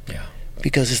playing. Yeah.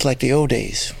 Because it's like the old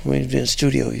days. When you're in the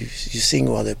studio, you sing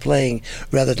while they're playing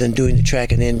rather than doing the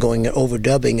track and then going and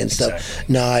overdubbing and stuff.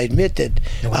 Exactly. Now, I admit that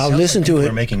I'll listen to it.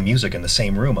 They're making music in the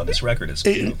same room on this record. It's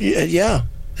beautiful. Yeah.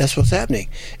 That's what's happening,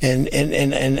 and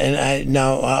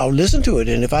I'll listen to it,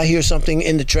 and if I hear something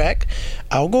in the track,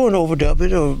 I'll go and overdub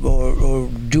it or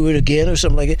do it again or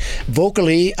something like it.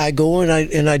 Vocally, I go and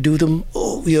I do them,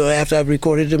 you know, after I've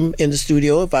recorded them in the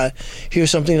studio. If I hear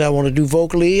something that I want to do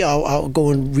vocally, I'll go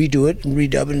and redo it and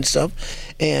redub it and stuff.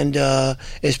 And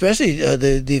especially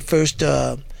the first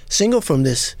single from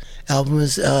this album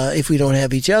is "If We Don't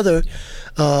Have Each Other."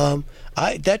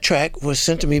 That track was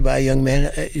sent to me by a young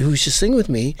man who used to sing with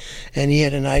me, and he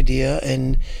had an idea,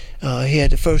 and he had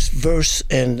the first verse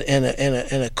and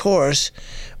a chorus,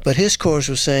 but his chorus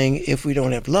was saying, "If we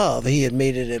don't have love." He had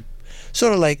made it a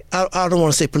sort of like, I don't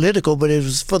want to say political, but it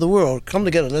was for the world. Come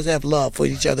together, let's have love for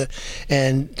each other.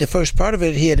 And the first part of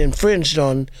it, he had infringed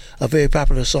on a very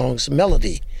popular song's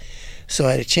melody, so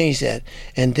I had to change that.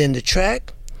 And then the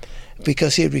track,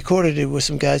 because he had recorded it with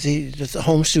some guys, it's a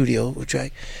home studio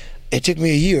track. It took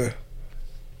me a year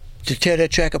to tear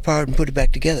that track apart and put it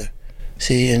back together.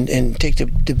 See, and take the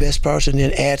best parts and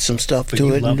then add some stuff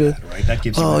to it. You love that, right? That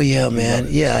gives you yeah, man.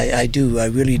 Yeah, I do. I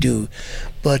really do.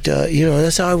 But, you know,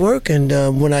 that's how I work. And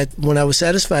when I was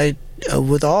satisfied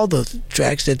with all the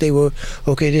tracks that they were,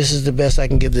 okay, this is the best I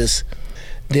can give this,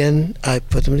 then I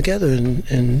put them together,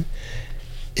 and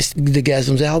it's the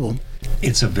Gasm's album.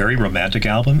 It's a very romantic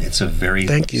album. It's a very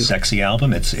sexy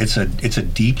album. It's a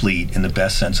deeply, in the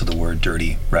best sense of the word,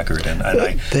 dirty record. And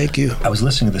thank you. I was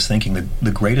listening to this thinking that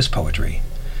the greatest poetry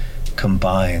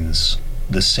combines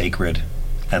the sacred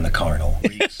and the carnal.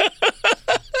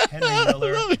 Henry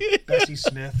Miller, Bessie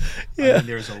Smith. Yeah. I mean,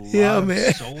 there's a lot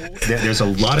of soul. There's a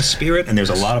lot of spirit, and there's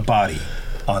a lot of body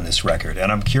on this record.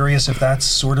 And I'm curious if that's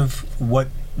sort of what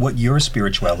your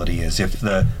spirituality is, if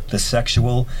the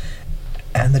sexual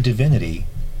and the divinity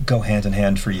go hand in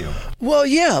hand for you. Well,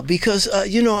 yeah, because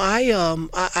you know,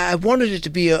 I wanted it to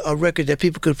be a record that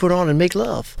people could put on and make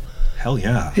love. Hell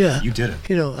yeah. Yeah. You did it.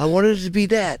 You know, I wanted it to be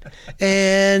that.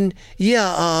 And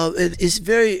yeah, it's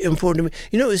very important to me.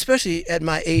 You know, especially at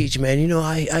my age, man. You know,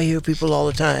 I hear people all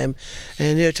the time,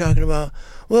 and they're talking about,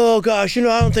 well, gosh, you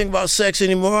know, I don't think about sex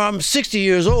anymore. I'm 60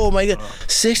 years old. My God,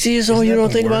 60 years old, you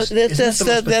don't think about it? That's the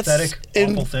most pathetic,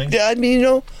 awful thing. I mean, you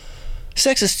know,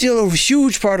 sex is still a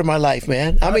huge part of my life,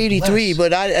 man. I'm 83,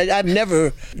 but I've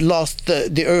never lost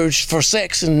the urge for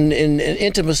sex and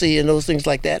intimacy and those things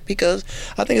like that, because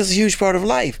I think it's a huge part of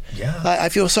life. Yeah. I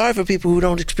feel sorry for people who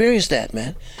don't experience that,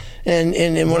 man. And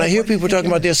when I hear people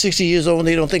talking about they're 60 years old and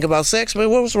they don't think about sex,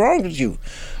 man, what's wrong with you?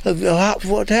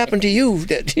 What happened to you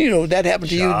that happened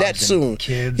to you that soon?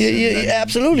 Kids. Yeah,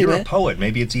 absolutely, you're man. You're a poet.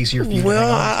 Maybe it's easier for you.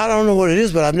 Well, I don't know what it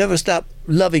is, but I've never stopped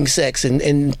loving sex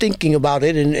and thinking about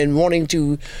it and wanting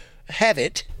to have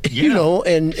it, you know,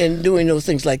 and doing those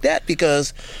things like that,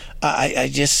 because I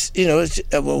just, you know, it's,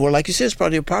 well, like you said, it's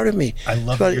probably a part of me. I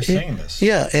love that you're saying this.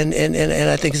 Yeah, and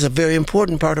I think it's a very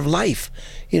important part of life.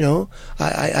 You know,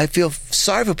 I feel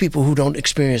sorry for people who don't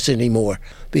experience it anymore,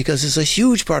 because it's a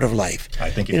huge part of life. I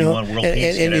think if you want world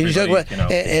peace, and you talk about, you know.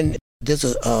 and there's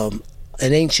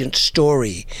an ancient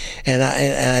story, and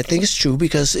I think it's true,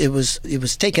 because it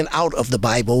was taken out of the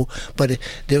Bible, but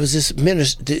there was this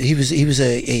minister. He was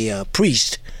a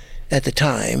priest at the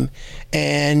time,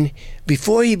 and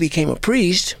before he became a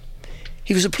priest,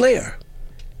 he was a player,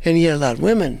 and he had a lot of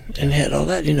women and had all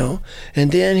that, you know.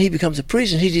 And then he becomes a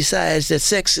priest, and he decides that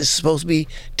sex is supposed to be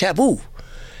taboo,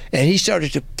 and he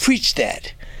started to preach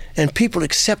that, and people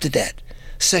accepted that.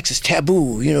 sex is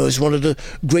taboo. You know, it's one of the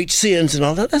great sins and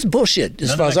all that. That's bullshit,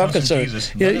 as far as I'm concerned.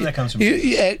 None of that comes from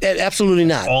Jesus. Absolutely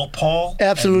not. Paul?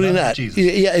 Absolutely not. Jesus.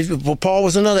 Yeah, Paul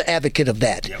was another advocate of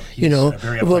that. Yeah, he was a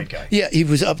very uptight guy. Yeah, he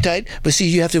was uptight. But see,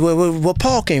 you have to where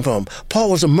Paul came from.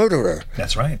 Paul was a murderer.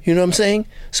 That's right. You know what I'm saying?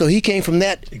 So he came from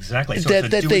that. Exactly. So that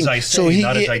do thing. as I say,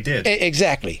 not as I did.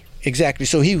 Exactly.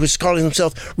 So he was calling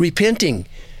himself repenting,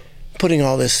 putting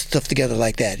all this stuff together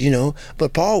like that, you know.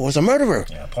 But Paul was a murderer.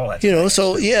 Yeah, Paul had you know.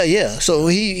 So So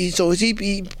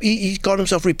he called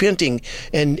himself repenting,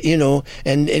 and you know,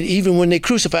 and even when they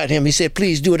crucified him, he said,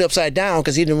 "Please do it upside down,"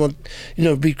 because he didn't want, you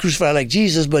know, to be crucified like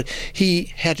Jesus. But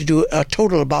he had to do a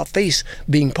total about face,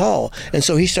 being Paul, and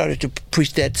so he started to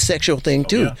preach that sexual thing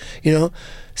too. Yeah. You know,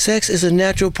 sex is a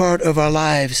natural part of our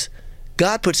lives.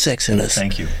 God put sex in us.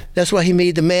 Thank you. That's why he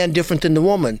made the man different than the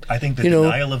woman. I think the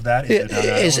denial of that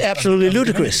is absolutely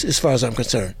ludicrous as far as I'm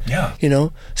concerned. Yeah. You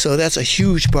know, so that's a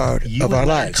huge part of our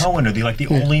lives. Cohen are the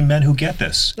only men who get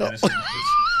this. I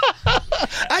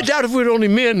doubt if we're the only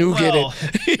men who get it.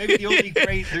 Maybe the only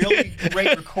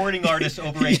great recording artists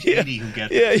over age 80 who get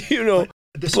this. Yeah, you know.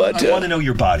 I Want to Know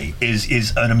Your Body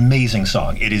is an amazing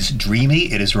song. It is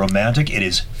dreamy, it is romantic, it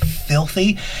is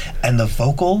filthy, and the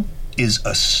vocal is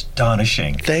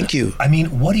astonishing. Thank you. I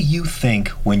mean, what do you think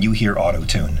when you hear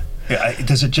auto-tune?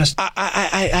 Does it just...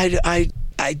 I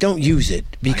don't use it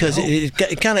because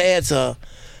it kind of adds a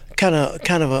kind of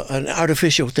an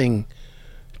artificial thing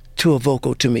to a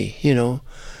vocal to me, you know.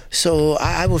 So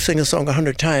I will sing a song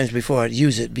 100 times before I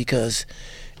use it because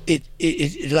it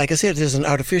like I said, there's an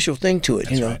artificial thing to it.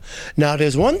 That's, you know. Right. Now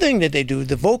there's one thing that they do,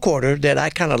 the vocoder, that I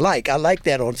kind of like. I like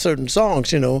that on certain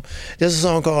songs. You know, there's a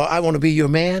song called "I Want to Be Your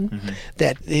Man"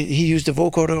 that he used the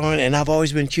vocoder on, and I've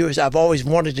always been curious. I've always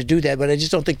wanted to do that, but I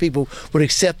just don't think people would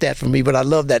accept that from me. But I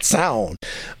love that sound.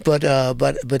 But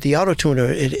the auto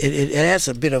tuner, it adds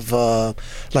a bit of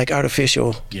like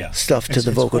artificial stuff to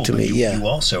the vocal to me.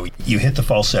 You hit the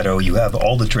falsetto. You have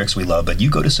all the tricks we love, but you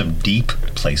go to some deep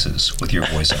places with your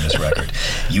voice on this record.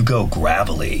 You go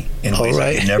gravelly in ways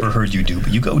I've never heard you do,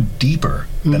 but you go deeper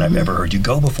than I've ever heard you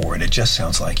go before, and it just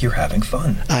sounds like you're having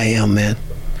fun. I am, man.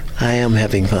 I am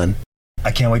having fun.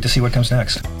 I can't wait to see what comes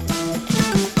next.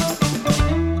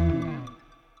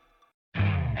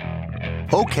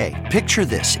 Okay, picture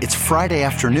this. It's Friday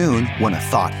afternoon when a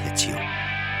thought hits you.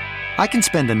 I can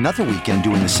spend another weekend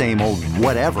doing the same old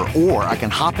whatever, or I can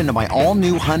hop into my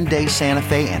all-new Hyundai Santa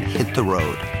Fe and hit the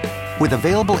road. With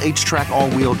available H-Track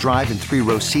all-wheel drive and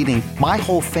 3-row seating, my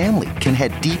whole family can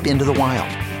head deep into the wild.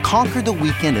 Conquer the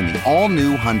weekend in the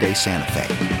all-new Hyundai Santa Fe.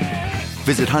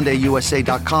 Visit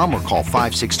HyundaiUSA.com or call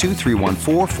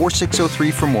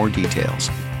 562-314-4603 for more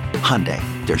details. Hyundai,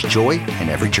 there's joy in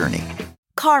every journey.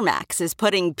 CarMax is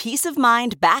putting peace of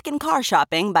mind back in car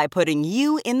shopping by putting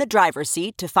you in the driver's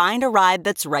seat to find a ride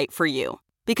that's right for you.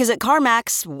 Because at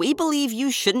CarMax, we believe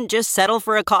you shouldn't just settle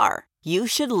for a car. You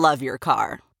should love your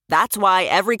car. That's why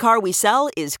every car we sell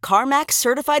is CarMax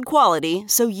certified quality,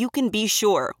 so you can be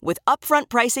sure with upfront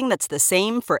pricing that's the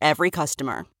same for every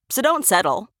customer. So don't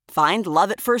settle. Find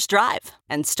love at first drive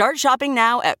and start shopping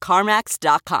now at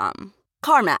CarMax.com.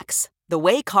 CarMax, the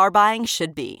way car buying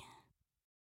should be.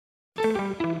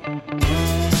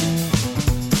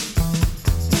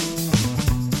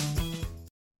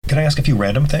 Can I ask a few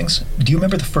random things? Do you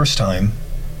remember the first time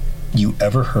you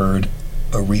ever heard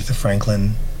Aretha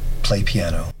Franklin play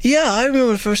piano? Yeah, I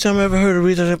remember the first time I ever heard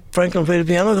Aretha Franklin play the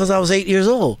piano because I was 8 years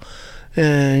old.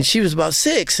 And she was about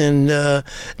 6, and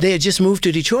they had just moved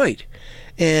to Detroit.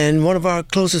 And one of our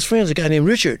closest friends, a guy named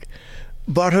Richard,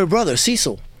 brought her brother,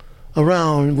 Cecil,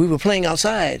 around. We were playing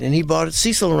outside, and he brought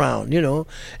Cecil around, you know.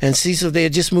 And Cecil, they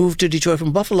had just moved to Detroit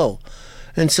from Buffalo.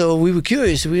 And so we were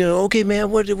curious. We were, okay,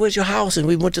 man, where's your house? And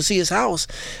we went to see his house.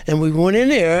 And we went in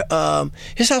there.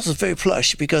 His house was very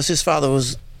plush because his father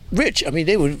was rich. I mean,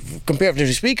 they were,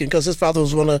 comparatively speaking, because his father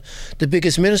was one of the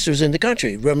biggest ministers in the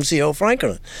country, Reverend C.L.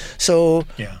 Franklin. So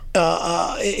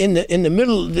in the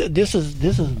middle, this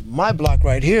is my block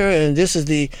right here, and this is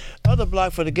the other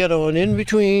block for the ghetto. And in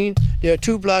between, there are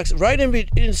 2 blocks right in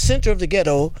the center of the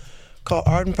ghetto called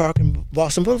Arden Park and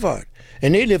Boston Boulevard.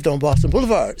 And they lived on Boston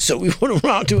Boulevard. So we went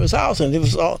around to his house, and it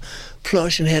was all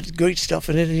plush and had great stuff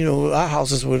in it. You know, our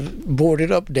houses were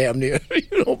boarded up damn near,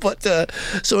 you know. But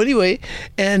so anyway,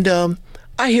 and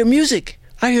I hear music.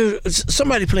 I hear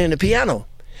somebody playing the piano.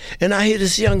 And I hear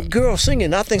this young girl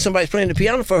singing. I think somebody's playing the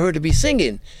piano for her to be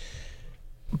singing.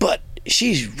 But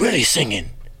she's really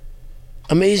singing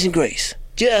Amazing Grace.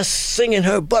 Just singing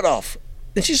her butt off.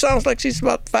 And she sounds like she's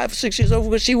about 5 or 6 years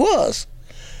old, but she was.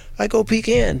 I go peek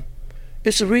in.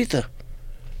 It's Aretha.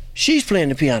 She's playing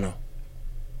the piano.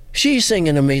 She's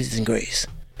singing Amazing Grace.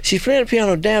 She's playing the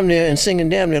piano damn near and singing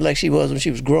damn near like she was when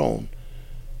she was grown.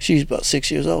 She's about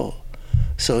 6 years old.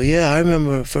 So, yeah, I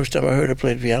remember the first time I heard her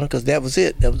play the piano, because that was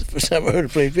it. That was the first time I heard her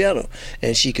play the piano.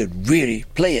 And she could really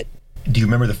play it. Do you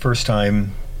remember the first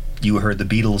time you heard the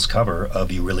Beatles cover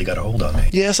of You Really Got a Hold on Me?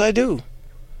 Yes, I do.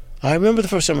 I remember the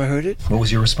first time I heard it. What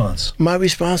was your response? My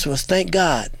response was, thank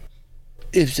God.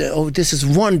 This is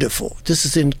wonderful. This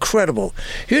is incredible.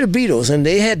 Here are the Beatles, and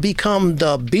they had become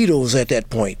the Beatles at that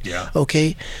point. Yeah.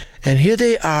 Okay? And here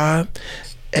they are,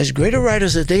 as great a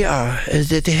writers as they are, as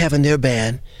that they have in their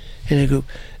band, in their group.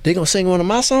 They're going to sing one of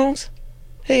my songs?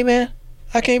 Hey, man,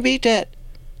 I can't beat that.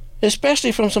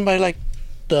 Especially from somebody like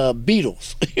the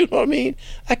Beatles. You know what I mean?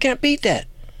 I can't beat that.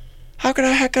 How could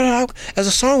I, as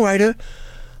a songwriter,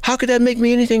 how could that make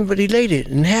me anything but elated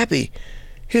and happy?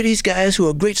 Here are these guys who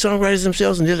are great songwriters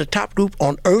themselves, and they're the top group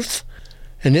on earth,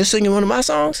 and they're singing one of my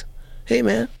songs? Hey,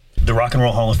 man. The Rock and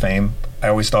Roll Hall of Fame, I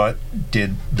always thought,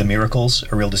 did the Miracles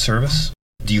a real disservice.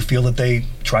 Do you feel that they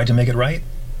tried to make it right?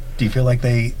 Do you feel like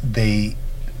they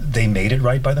made it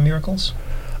right by the Miracles?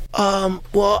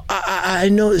 Well, I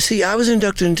know. See, I was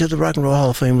inducted into the Rock and Roll Hall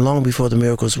of Fame long before the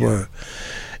Miracles were.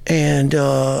 And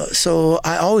so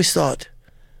I always thought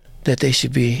that they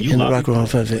should be in the Rock and Roll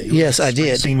Hall of Fame. Yes, I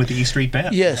did. Seen with the E Street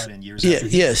Band. Yes,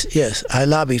 yes. I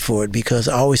lobbied for it because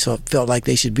I always felt like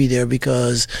they should be there,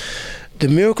 because the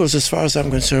Miracles, as far as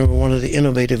I'm concerned, were one of the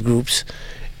innovative groups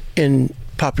in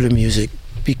popular music,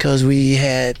 because we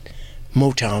had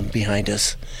Motown behind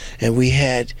us, and we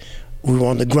were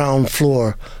on the ground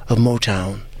floor of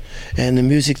Motown. And the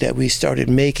music that we started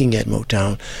making at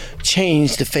Motown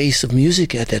changed the face of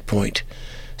music at that point.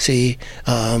 See,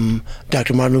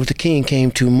 Dr. Martin Luther King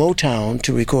came to Motown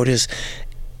to record his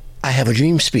I Have a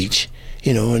Dream speech,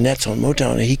 and that's on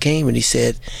Motown. And he came and he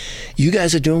said, you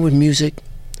guys are doing with music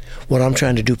what I'm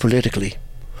trying to do politically,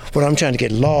 what I'm trying to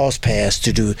get laws passed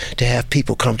to do, to have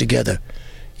people come together.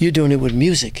 You're doing it with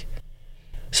music.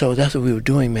 So that's what we were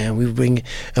doing, man. We were bringing.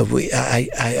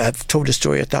 I've told this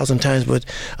story 1,000 times, but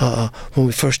when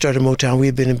we first started Motown, we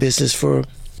had been in business for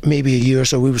maybe a year or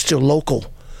so. We were still local.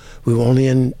 We were only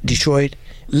in Detroit,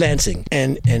 Lansing,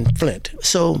 and Flint.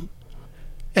 So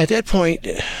at that point,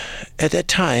 at that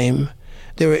time,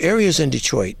 there were areas in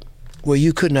Detroit where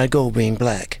you could not go being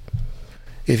black.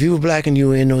 If you were black and you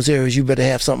were in those areas, you better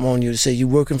have something on you to say you're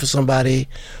working for somebody,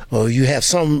 or you have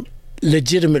some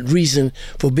legitimate reason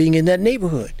for being in that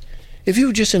neighborhood. If you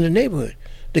were just in the neighborhood,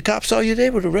 the cops saw you, they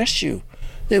would arrest you.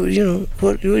 They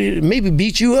would, maybe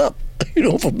beat you up,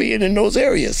 for being in those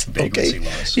areas. Okay?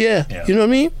 Laws. Yeah, you know what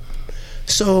I mean?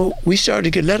 So we started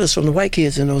to get letters from the white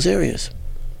kids in those areas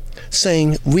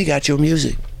saying, we got your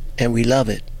music and we love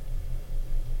it.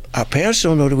 Our parents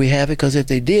don't know that we have it, because if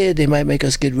they did, they might make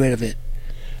us get rid of it.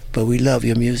 But we love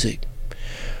your music.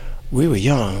 We were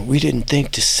young. We didn't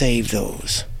think to save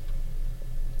those.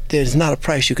 There's not a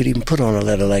price you could even put on a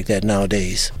letter like that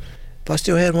nowadays. If I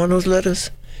still had one of those letters,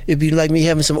 it'd be like me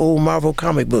having some old Marvel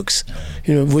comic books,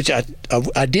 which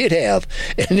I did have.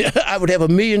 And I would have $1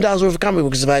 million worth of comic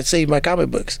books if I had saved my comic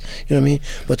books. You know what I mean?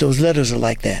 But those letters are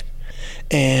like that.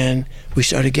 And we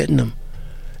started getting them.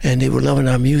 And they were loving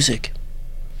our music.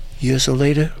 A year or so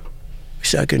later, we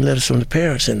started getting letters from the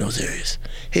parents in those areas.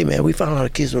 Hey, man, we found out the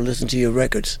kids were listening to your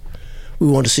records. We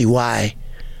wanted to see why,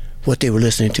 what they were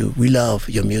listening to. We love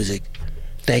your music.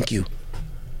 Thank you.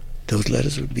 Those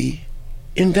letters would be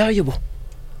invaluable.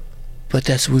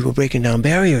 But we were breaking down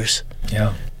barriers.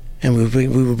 Yeah. And we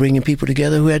were bringing people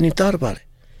together who hadn't even thought about it.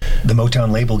 The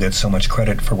Motown label gets so much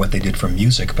credit for what they did for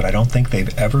music, but I don't think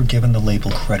they've ever given the label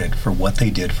credit for what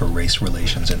they did for race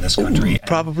relations in this country.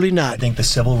 Probably not. I think the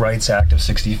Civil Rights Act of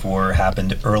 '64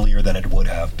 happened earlier than it would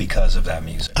have because of that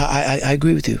music. I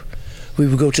agree with you. We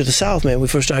would go to the South, man. We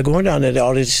first started going down there, the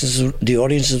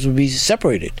audiences would be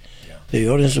separated. Yeah. The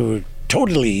audiences were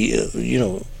totally,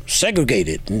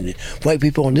 segregated. And white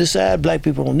people on this side, black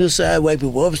people on this side, white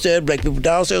people upstairs, black people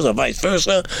downstairs, or vice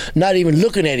versa, not even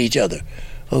looking at each other.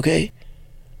 Okay?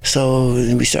 So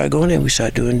we started going there, we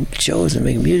started doing shows and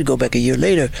making music. Go back a year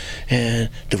later, and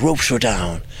the ropes were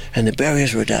down, and the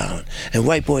barriers were down, and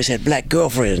white boys had black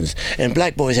girlfriends, and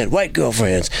black boys had white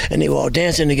girlfriends, and they were all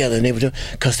dancing together, and they were doing,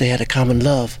 because they had a common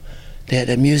love. They had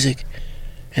that music,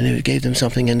 and it gave them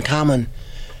something in common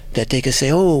that they could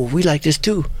say, oh, we like this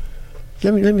too.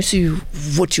 Let me see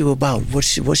what you're about.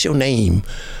 What's your name?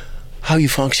 How you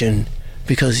function?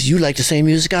 Because you like the same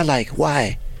music I like.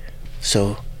 Why?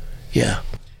 So, yeah.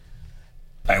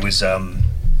 I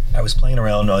was playing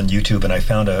around on YouTube, and I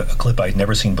found a clip I'd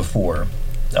never seen before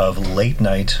of late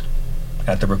night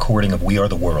at the recording of We Are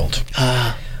the World.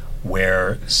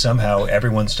 where somehow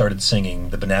everyone started singing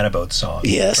the Banana Boat song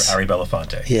Yes. for Harry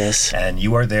Belafonte. Yes. And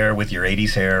you are there with your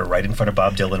 80s hair right in front of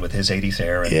Bob Dylan with his 80s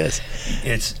hair. And Yes.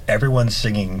 it's everyone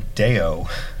singing Deo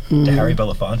to Harry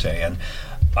Belafonte. And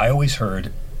I always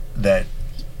heard that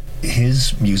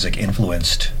his music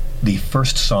influenced the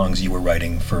first songs you were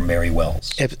writing for Mary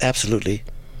Wells. Absolutely.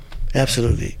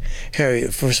 Absolutely. Harry,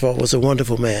 first of all, was a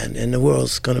wonderful man, and the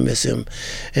world's going to miss him.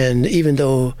 And even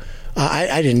though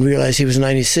I didn't realize he was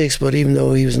 96, but even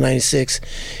though he was 96,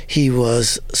 he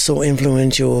was so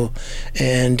influential,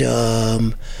 and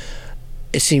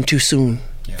it seemed too soon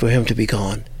for him to be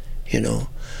gone, you know.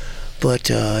 But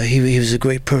he was a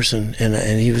great person,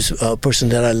 and he was a person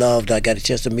that I loved. I got a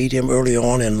chance to meet him early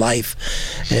on in life,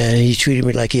 and he treated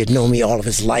me like he had known me all of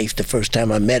his life the first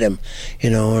time I met him,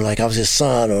 you know, like I was his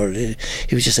son, or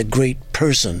he was just a great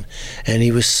person, and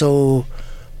he was so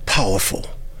powerful.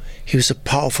 He was a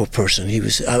powerful person. He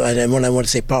was, and when I want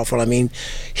to say powerful, I mean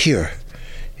here,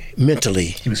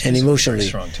 mentally and emotionally. Very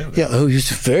strong too. Yeah, he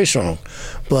was very strong,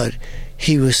 but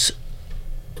he was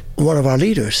one of our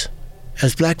leaders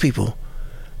as black people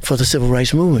for the civil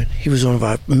rights movement. He was one of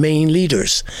our main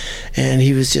leaders, and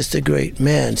he was just a great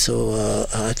man. So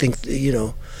I think, you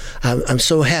know, I'm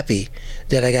so happy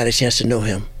that I got a chance to know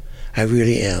him. I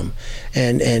really am.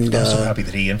 And I'm so happy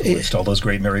that he influenced all those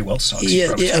great Mary Wells songs.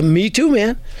 Yeah, me too,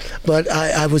 man. But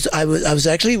I was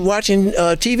actually watching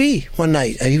TV one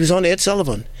night. He was on Ed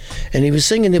Sullivan, and he was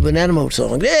singing the Banana Boat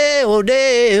song, Deo,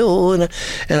 Deo, and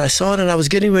I saw it, and I was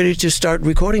getting ready to start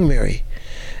recording Mary.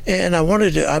 And I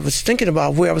was thinking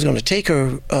about where I was going to take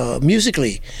her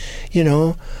musically, you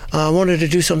know. I wanted to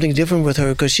do something different with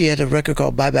her because she had a record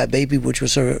called Bye Bye Baby, which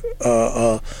was her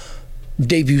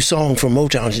debut song from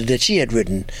Motown that she had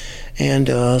written. And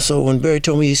so when Barry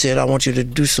told me, he said, I want you to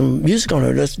do some music on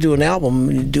her. Let's do an album.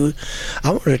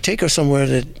 I wanted to take her somewhere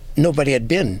that nobody had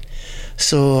been.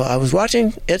 So I was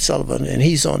watching Ed Sullivan, and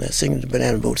he's on there singing the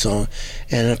Banana Boat song,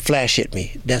 and a flash hit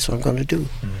me. That's what I'm going to do.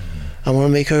 I want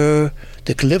to make her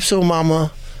the Calypso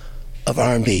Mama of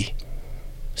R&B.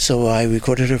 So I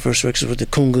recorded her first records with the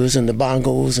congas and the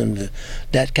bongos and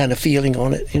that kind of feeling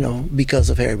on it, you know,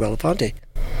 because of Harry Belafonte.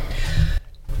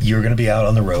 You're going to be out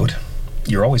on the road.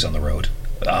 You're always on the road.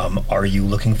 Are you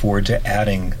looking forward to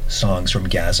adding songs from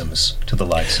Gasms to the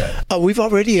live set? We've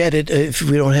already added, if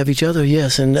we don't have each other,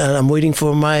 yes. And I'm waiting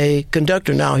for my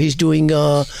conductor now. He's doing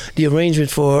the arrangement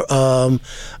for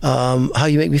How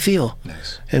You Make Me Feel.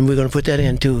 Nice. And we're going to put that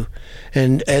in, too.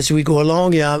 And as we go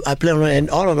along, I plan on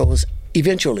adding all of those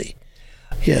eventually.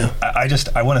 Yeah.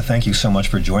 I want to thank you so much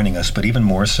for joining us, but even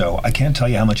more so, I can't tell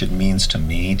you how much it means to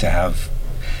me to have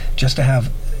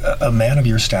a man of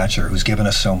your stature who's given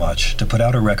us so much, to put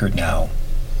out a record now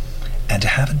and to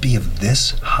have it be of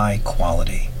this high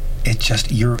quality. It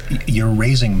just, you're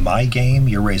raising my game,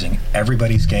 you're raising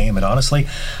everybody's game, and honestly,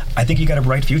 I think you got a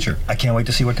bright future. I can't wait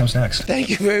to see what comes next.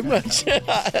 Thank you very much.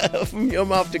 From your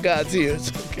mouth to God's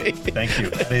ears. Okay. Thank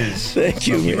you. That is Thank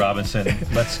you, Smokey man. Robinson.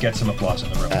 Let's get some applause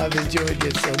in the room. I've enjoyed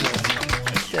it so much.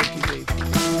 Thank you,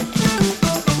 baby.